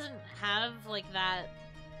guess he doesn't have, like, that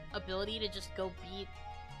ability to just go beat...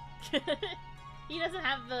 He doesn't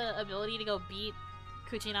have the ability to go beat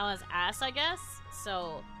Kuchinawa's ass, I guess.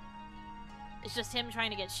 So, it's just him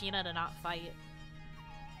trying to get Sheena to not fight.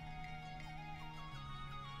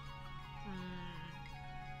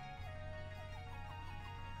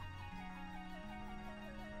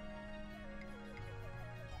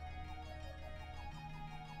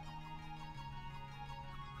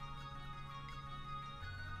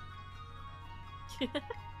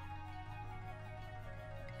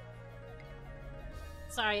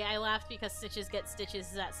 Sorry, I laughed because Stitches Get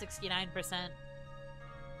Stitches is at 69%.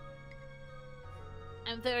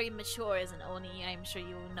 I'm very mature as an Oni, I'm sure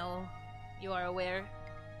you know. You are aware.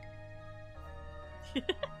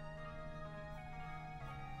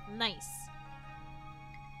 Nice.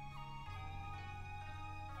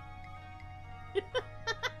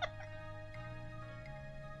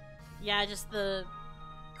 Yeah, just the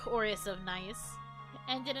chorus of nice.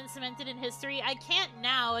 Ended and cemented in history. I can't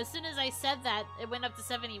now. As soon as I said that, it went up to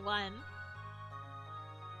 71.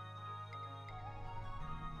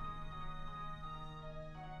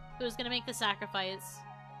 Who's gonna make the sacrifice?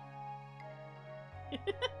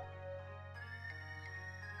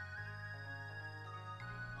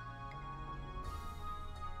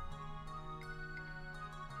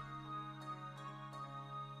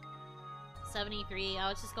 $73. Oh,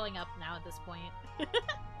 it's just going up now at this point.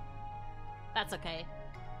 That's okay.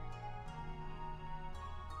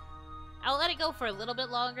 I'll let it go for a little bit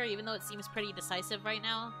longer, even though it seems pretty decisive right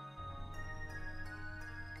now.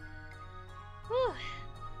 Whew.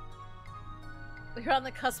 We were on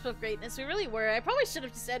the cusp of greatness. We really were. I probably should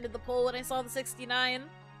have just ended the poll when I saw the 69.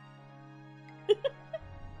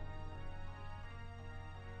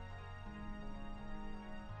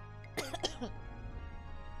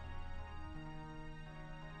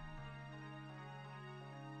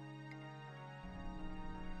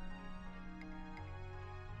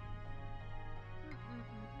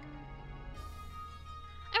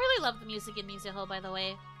 I love the music in Mizuho, by the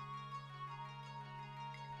way.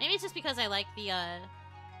 Maybe it's just because I like the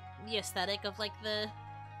aesthetic of, like, the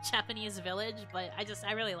Japanese village, but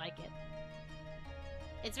I really like it.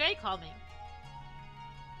 It's very calming.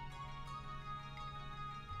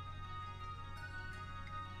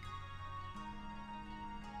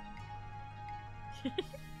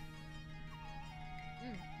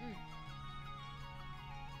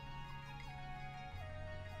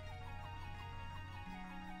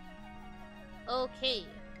 Okay.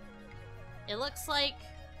 It looks like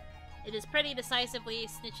it is pretty decisively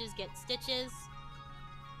Snitches Get Stitches.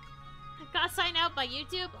 Got signed out by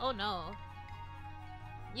YouTube? Oh no.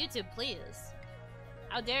 YouTube, please.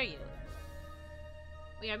 How dare you?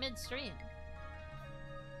 We are midstream.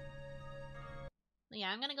 Yeah,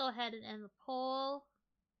 I'm gonna go ahead and end the poll.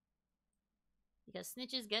 Because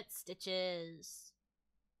Snitches Get Stitches.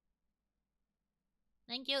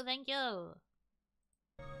 Thank you, thank you.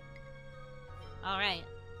 Alright,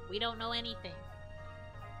 we don't know anything.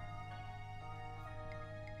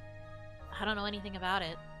 I don't know anything about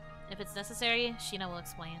it. If it's necessary, Sheena will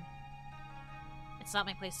explain. It's not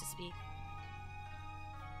my place to speak.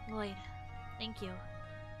 Lloyd, thank you.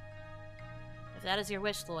 If that is your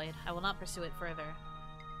wish, Lloyd, I will not pursue it further.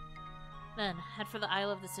 Then, head for the Isle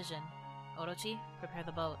of Decision. Orochi, prepare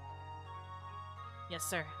the boat. Yes,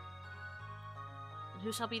 sir. And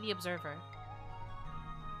who shall be the observer?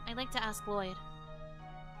 I'd like to ask Lloyd.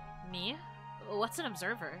 Me? What's an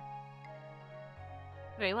observer?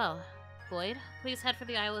 Very well. Lloyd, please head for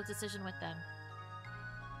the Isle of Decision with them.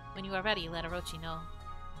 When you are ready, let Orochi know.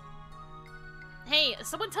 Hey,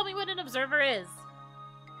 someone tell me what an observer is!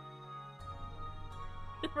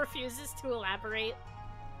 Refuses to elaborate.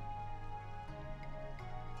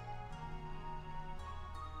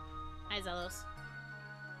 Hi, Zelos.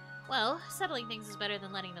 Well, settling things is better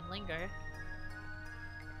than letting them linger.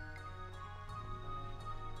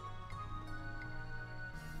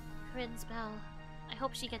 Corinne's bell. I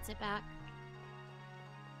hope she gets it back.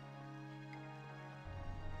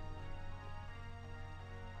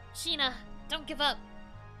 Sheena, don't give up.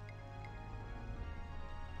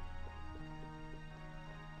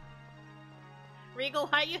 Regal,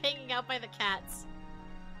 why are you hanging out by the cats?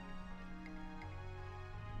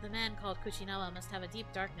 The man called Kuchinawa must have a deep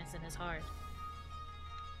darkness in his heart.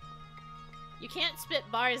 You can't spit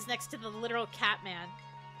bars next to the literal cat man.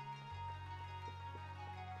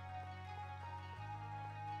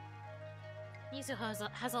 Nizu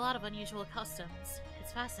has a lot of unusual customs.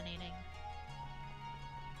 It's fascinating.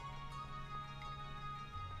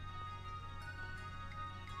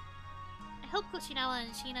 I hope Kuchinawa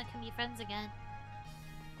and Sheena can be friends again.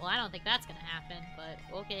 Well, I don't think that's gonna happen, but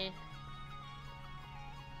okay.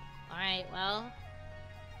 Alright, well.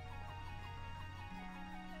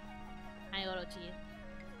 Hi, Orochi.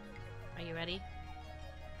 Are you ready?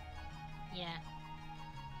 Yeah.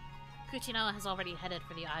 Kuchinawa has already headed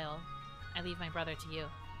for the Isle. I leave my brother to you.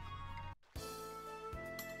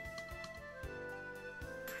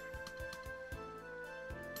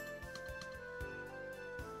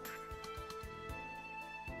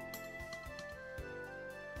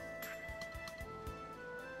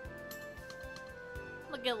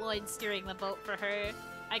 Look at Lloyd steering the boat for her.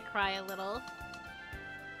 I cry a little.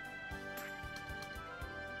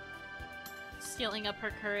 Stealing up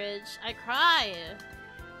her courage. I cry!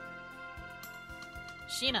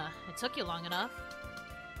 Sheena, it took you long enough.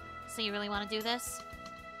 So you really want to do this?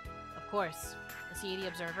 Of course. Is he the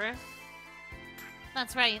observer?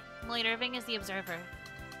 That's right. Lloyd Irving is the observer.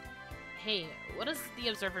 Hey, what does the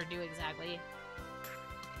observer do exactly?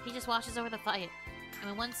 He just watches over the fight. And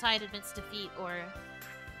when one side admits defeat or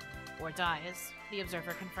dies, the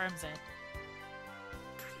observer confirms it.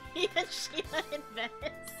 He and Sheena in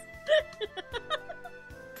Venice.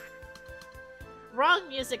 Wrong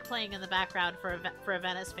music playing in the background for a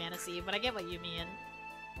Venice fantasy, but I get what you mean.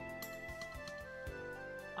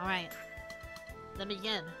 Alright. Then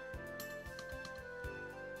begin.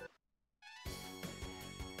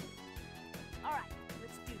 Alright,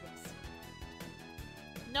 let's do this.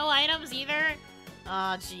 No items either?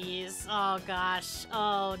 Oh, jeez. Oh, gosh.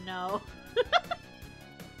 Oh, no.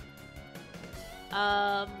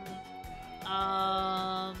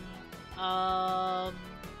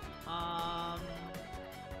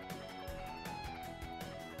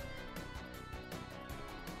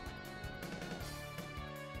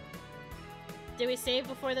 Did we save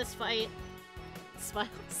before this fight?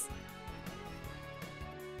 Smiles.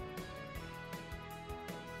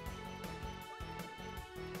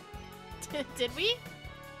 Did we?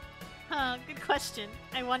 Huh, good question.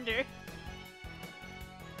 I wonder.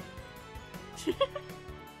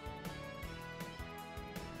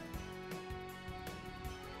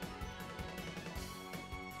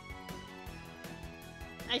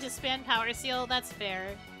 I just spam Power Seal, that's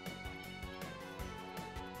fair.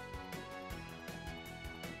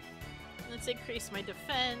 Let's increase my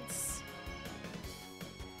defense.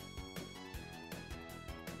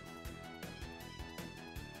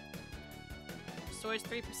 Restores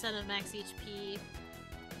 3% of max HP.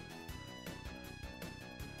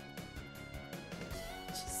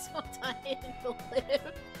 Just so dying to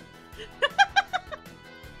live.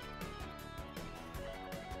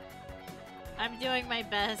 I'm doing my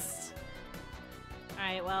best.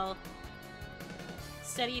 Alright, well.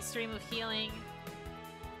 Steady stream of healing.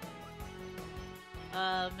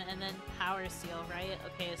 And then Power Seal, right?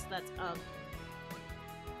 Okay, so that's up.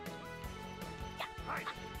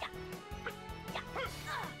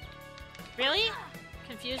 Really?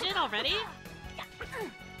 Confusion already?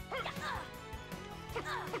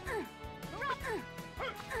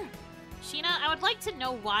 Sheena, I would like to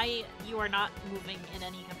know why you are not moving in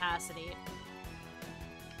any capacity.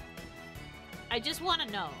 I just want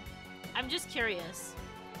to know. I'm just curious.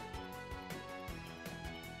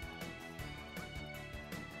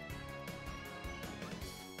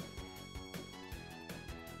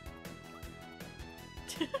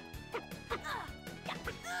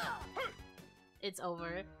 It's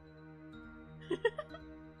over.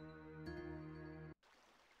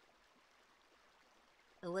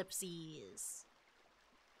 Ellipses.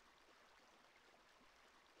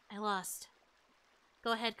 I lost.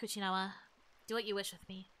 Go ahead, Kuchinawa. Do what you wish with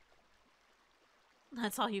me.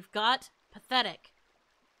 That's all you've got? Pathetic.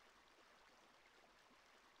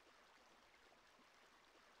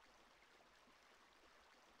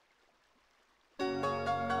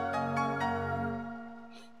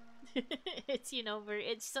 It's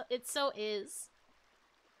it so is.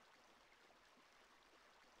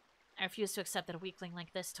 I refuse to accept that a weakling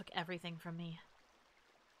like this took everything from me.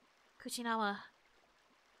 Kuchinawa,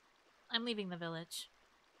 I'm leaving the village.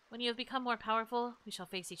 When you have become more powerful, we shall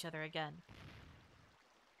face each other again.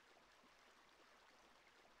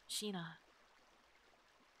 Sheena,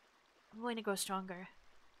 I'm going to grow stronger.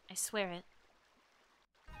 I swear it.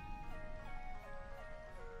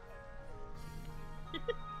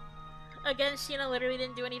 Again, Sheena literally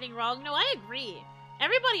didn't do anything wrong. No, I agree.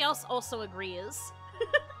 Everybody else also agrees.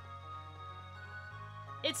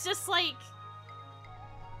 It's just like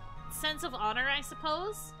sense of honor, I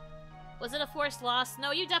suppose. Was it a forced loss?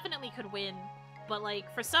 No, you definitely could win. But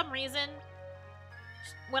like, for some reason,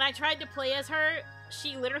 when I tried to play as her,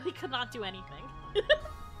 she literally could not do anything.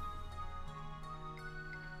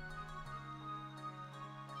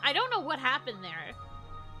 I don't know what happened there.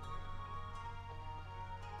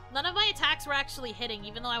 None of my attacks were actually hitting,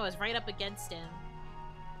 even though I was right up against him.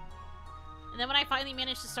 And then when I finally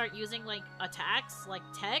managed to start using, like, attacks, like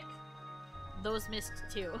tech, those missed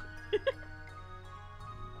too.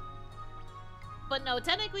 But no,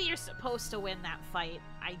 technically you're supposed to win that fight,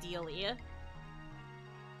 ideally.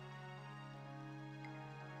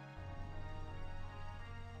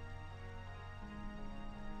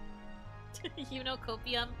 Yuno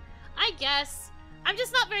Copium? I guess. I'm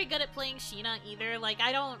just not very good at playing Sheena either. Like,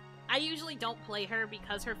 I usually don't play her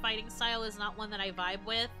because her fighting style is not one that I vibe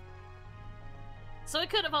with. So it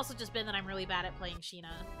could have also just been that I'm really bad at playing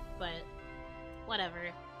Sheena, but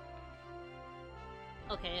whatever.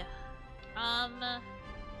 Okay.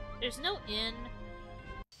 There's no inn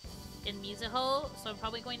in Mizuho, so I'm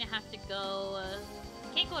probably going to have to go,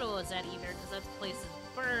 can't go to Ozette either, because that place is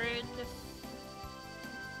burned.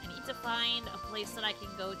 I need to find a place that I can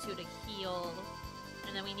go to heal,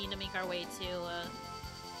 and then we need to make our way to,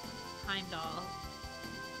 Heimdall.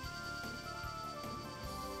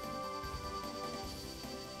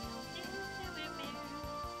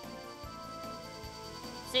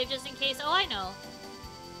 Save just in case. Oh, I know.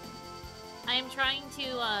 I am trying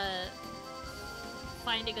to,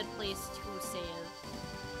 find a good place to save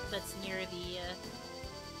that's near the,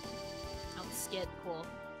 skid pool.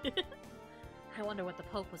 I wonder what the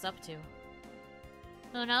Pope was up to.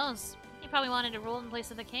 Who knows? He probably wanted to rule in place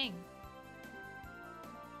of the king.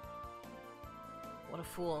 What a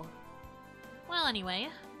fool. Well, anyway,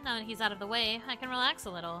 now that he's out of the way, I can relax a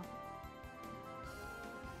little.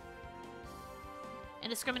 And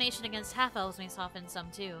discrimination against half-elves may soften some,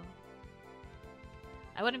 too.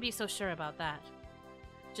 I wouldn't be so sure about that.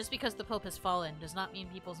 Just because the Pope has fallen does not mean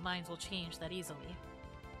people's minds will change that easily.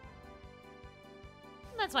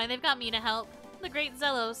 That's why they've got me to help. The great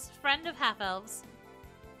Zelos, friend of half-elves.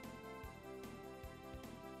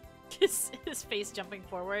 His face jumping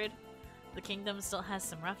forward. The kingdom still has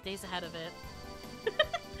some rough days ahead of it.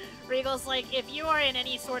 Regal's like, if you are in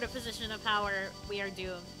any sort of position of power, we are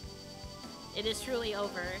doomed. It is truly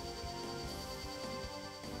over.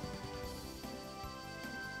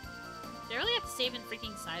 Do I really have to save in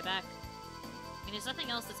freaking Cyback? I mean, there's nothing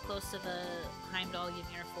else that's close to the Heimdall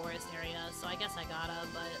Ymir Forest area, so I guess I gotta,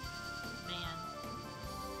 but man.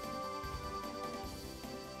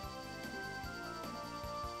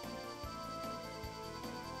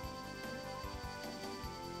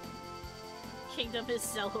 Kingdom is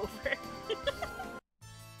still over.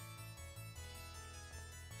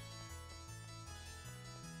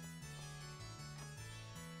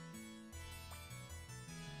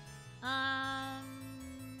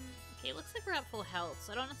 Okay, it looks like we're at full health,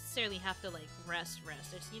 so I don't necessarily have to, like, rest. I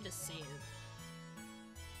just need to save.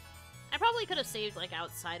 I probably could have saved, like,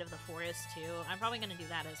 outside of the forest, too. I'm probably gonna do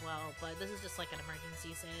that as well, but this is just, like, an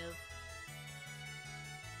emergency save.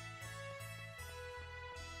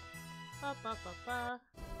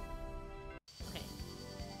 Okay.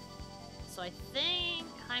 So I think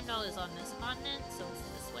Heimdall is on this continent, so it's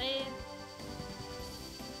this way.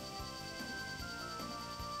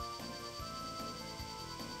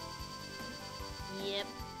 Yep.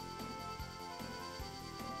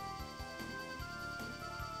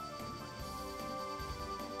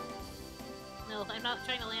 No, I'm not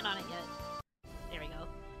trying to land on it yet. There we go.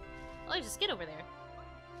 Oh, there's a skid over there.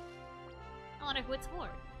 I wonder who it's for.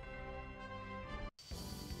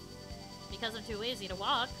 Because I'm too lazy to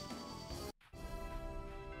walk.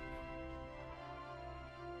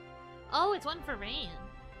 Oh, it's one for rain.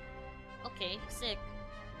 Okay, sick.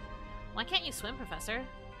 Why can't you swim, Professor?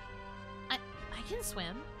 I can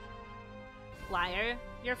swim. Liar,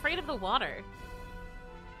 you're afraid of the water.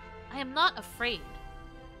 I am not afraid.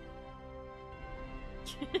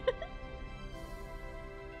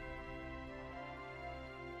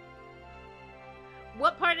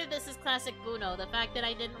 part of this is classic Buno? The fact that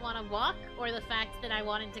I didn't want to walk, or the fact that I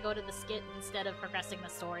wanted to go to the skit instead of progressing the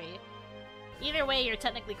story? Either way, you're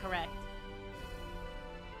technically correct.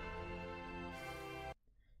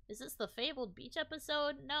 Is this the Fabled Beach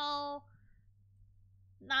episode? No.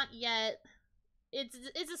 Not yet. It's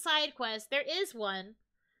a side quest. There is one.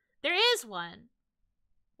 There is one.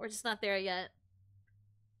 We're just not there yet.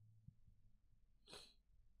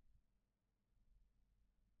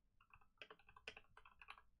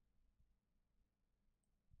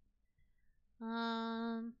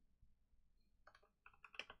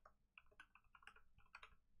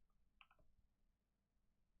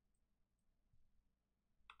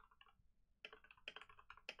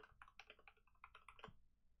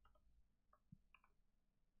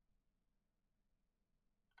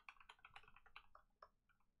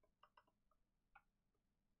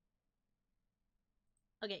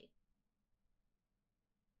 Okay.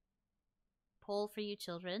 Poll for you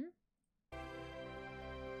children.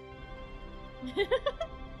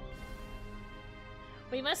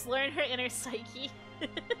 We must learn her inner psyche.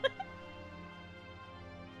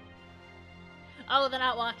 Oh, the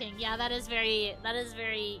not walking. Yeah, that is very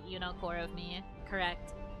Yuno core of me.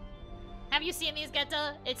 Correct. Have you seen these,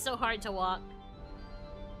 Geta? It's so hard to walk.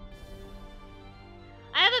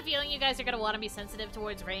 I have a feeling you guys are going to want to be sensitive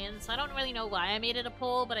towards rain, so I don't really know why I made it a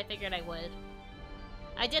poll, but I figured I would.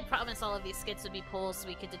 I did promise all of these skits would be polls so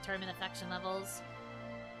we could determine affection levels.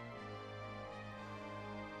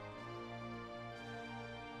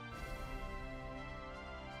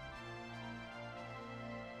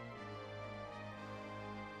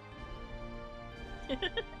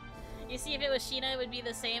 You see, if it was Sheena, it would be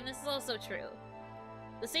the same. This is also true.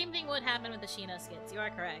 The same thing would happen with the Sheena skits. You are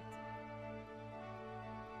correct.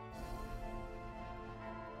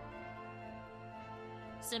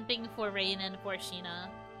 Simping for Rain and for Sheena.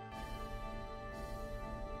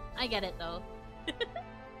 I get it, though.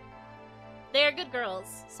 They are good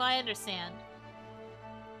girls, so I understand.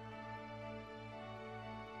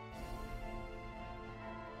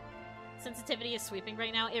 Sensitivity is sweeping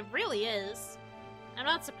right now. It really is. I'm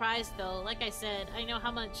not surprised, though. Like I said, I know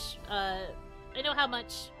how much the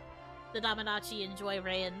Dominachi enjoy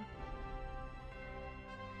Rain.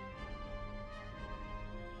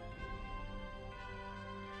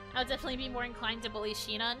 I would definitely be more inclined to bully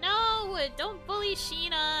Sheena. No! Don't bully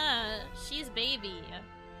Sheena! She's baby.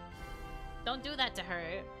 Don't do that to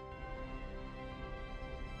her.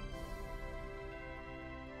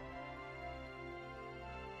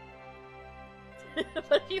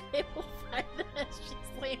 But if you label 5 then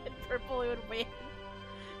she's lame and purple, it would win.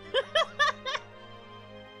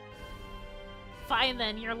 Fine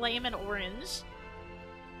then, you're lame and orange.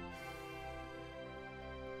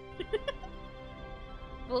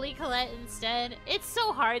 Bully Colette instead. It's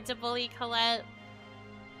so hard to bully Colette.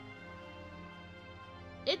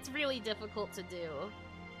 It's really difficult to do.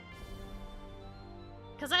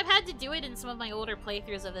 Because I've had to do it in some of my older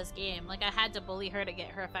playthroughs of this game. Like, I had to bully her to get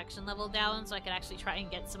her affection level down so I could actually try and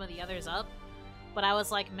get some of the others up. But I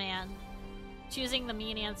was like, man, choosing the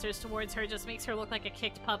mean answers towards her just makes her look like a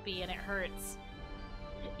kicked puppy and it hurts.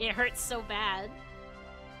 It hurts so bad.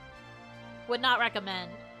 Would not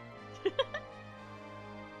recommend.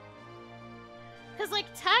 Because, like,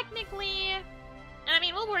 technically... And I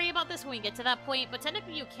mean, we'll worry about this when we get to that point, but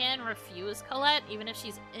technically you can refuse Colette, even if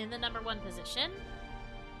she's in the #1 position.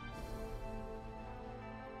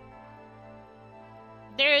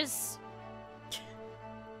 There's...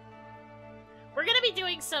 We're gonna be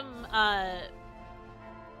doing some,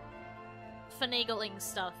 finagling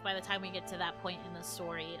stuff by the time we get to that point in the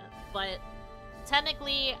story, but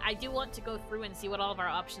technically, I do want to go through and see what all of our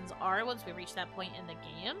options are once we reach that point in the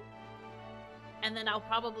game. And then I'll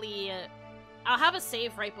probably... I'll have a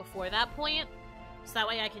save right before that point, so that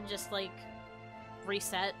way I can just, like,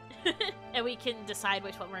 reset, and we can decide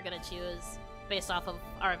which one we're gonna choose based off of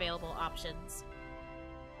our available options.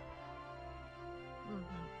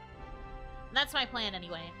 That's my plan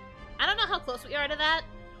anyway. I don't know how close we are to that.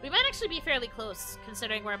 We might actually be fairly close,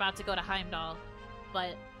 considering we're about to go to Heimdall,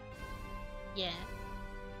 but yeah.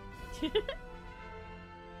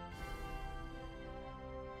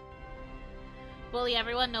 Bully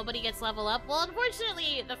everyone, nobody gets level up. Well,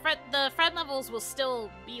 unfortunately, the friend levels will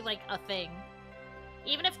still be, like, a thing.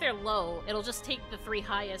 Even if they're low, it'll just take the 3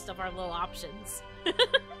 highest of our low options.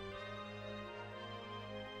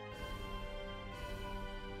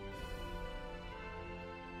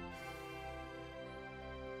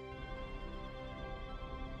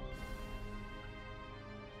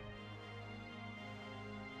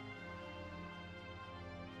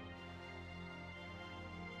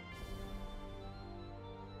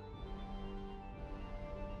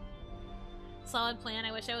 solid plan.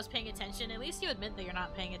 I wish I was paying attention. At least you admit that you're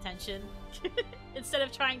not paying attention. Instead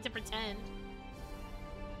of trying to pretend.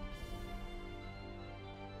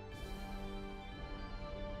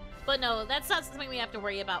 But no, that's not something we have to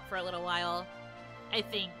worry about for a little while. I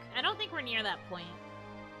think. I don't think we're near that point.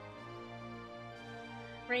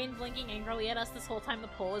 Rain blinking angrily at us this whole time the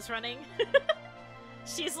poll is running.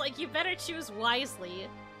 She's like, you better choose wisely.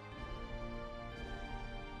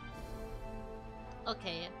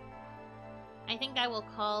 Okay. I think I will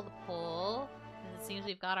call the poll, because it seems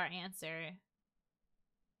we've got our answer.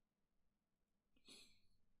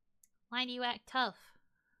 Why do you act tough?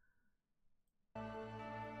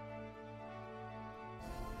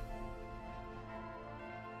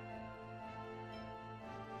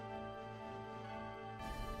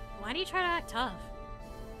 Why do you try to act tough?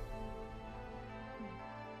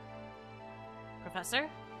 Professor?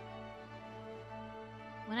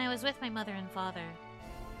 When I was with my mother and father,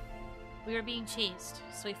 we were being chased,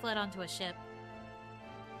 so we fled onto a ship.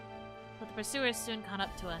 But the pursuers soon caught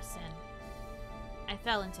up to us, and I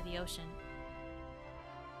fell into the ocean.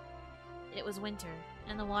 It was winter,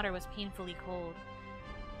 and the water was painfully cold.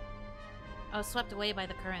 I was swept away by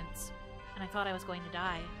the currents, and I thought I was going to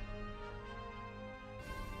die.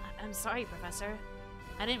 I'm sorry, Professor.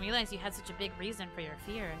 I didn't realize you had such a big reason for your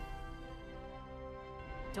fear.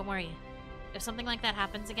 Don't worry. If something like that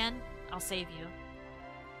happens again, I'll save you.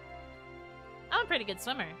 I'm a pretty good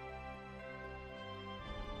swimmer.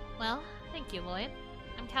 Well, thank you, Lloyd.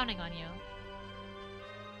 I'm counting on you.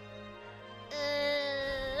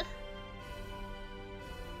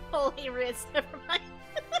 Holy Riz, never mind.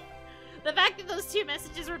 The fact that those two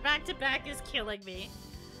messages were back to back is killing me.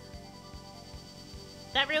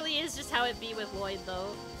 That really is just how it be with Lloyd,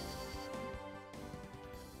 though.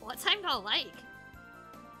 What's Heimdall like?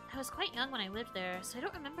 I was quite young when I lived there, so I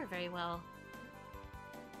don't remember very well.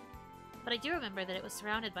 But I do remember that it was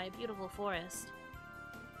surrounded by a beautiful forest.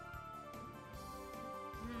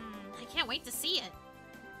 I can't wait to see it.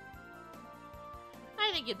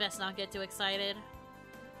 I think you'd best not get too excited.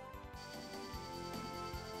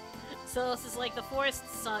 So this is like, the forest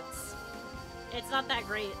sucks. It's not that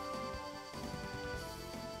great.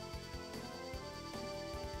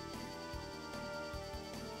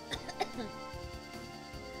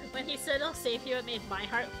 When he said, I'll save you, it made my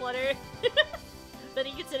heart flutter. Then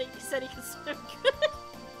he said he can swim good.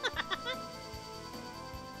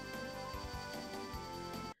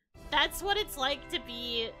 That's what it's like to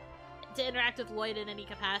interact with Lloyd in any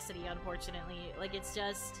capacity, unfortunately. Like, it's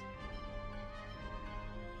just...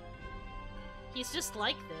 He's just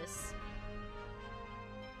like this.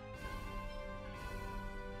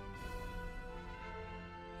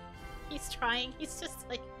 He's trying, he's just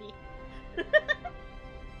like me.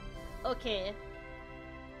 Okay.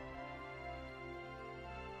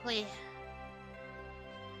 Wait.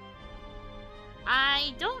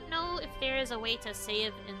 I don't know if there is a way to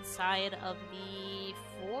save inside of the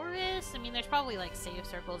forest. I mean, there's probably like save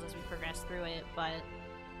circles as we progress through it, but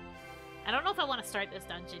I don't know if I want to start this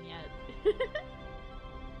dungeon yet.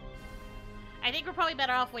 I think we're probably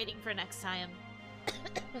better off waiting for next time.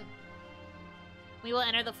 We will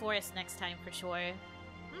enter the forest next time for sure.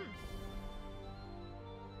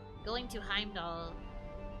 Going to Heimdall.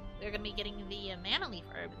 We're gonna be getting the mana leaf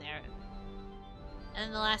herb there. And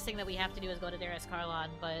then the last thing that we have to do is go to Darius Karlon,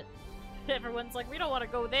 but everyone's like, we don't want to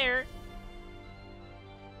go there.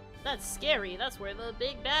 That's scary. That's where the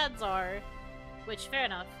big bads are. Which, fair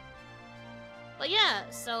enough. But yeah,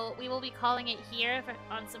 so we will be calling it here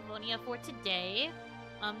on Symphonia for today.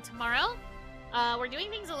 Tomorrow, we're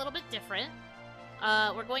doing things a little bit different.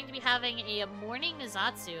 We're going to be having a morning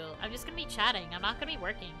Nizatsu. I'm just gonna be chatting. I'm not gonna be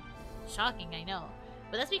working. Shocking, I know.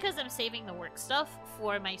 But that's because I'm saving the work stuff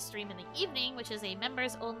for my stream in the evening, which is a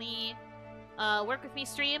members-only work with me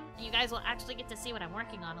stream. And you guys will actually get to see what I'm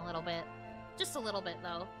working on a little bit. Just a little bit,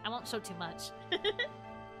 though. I won't show too much.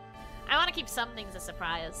 I want to keep some things a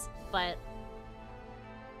surprise, but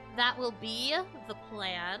that will be the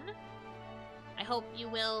plan. I hope you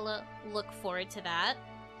will look forward to that.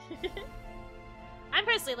 I'm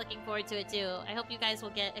personally looking forward to it, too. I hope you guys will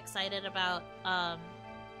get excited about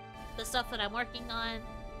the stuff that I'm working on,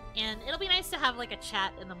 and it'll be nice to have like a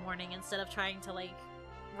chat in the morning instead of trying to like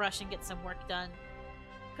rush and get some work done,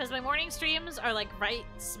 because my morning streams are like right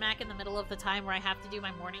smack in the middle of the time where I have to do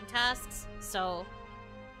my morning tasks, so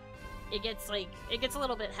it gets a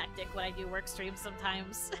little bit hectic when I do work streams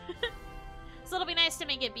sometimes. So it'll be nice to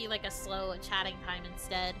make it be like a slow chatting time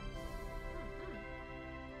instead.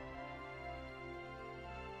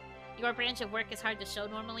 Your branch of work is hard to show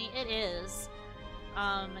normally. It is.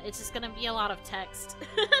 It's just gonna be a lot of text.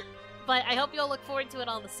 But I hope you'll look forward to it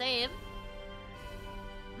all the same.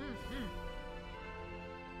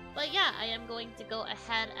 But yeah, I am going to go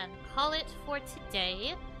ahead and call it for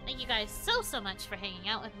today. Thank you guys so much for hanging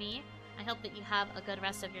out with me. I hope that you have a good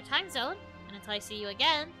rest of your time zone. And until I see you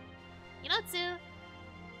again, Inotsu!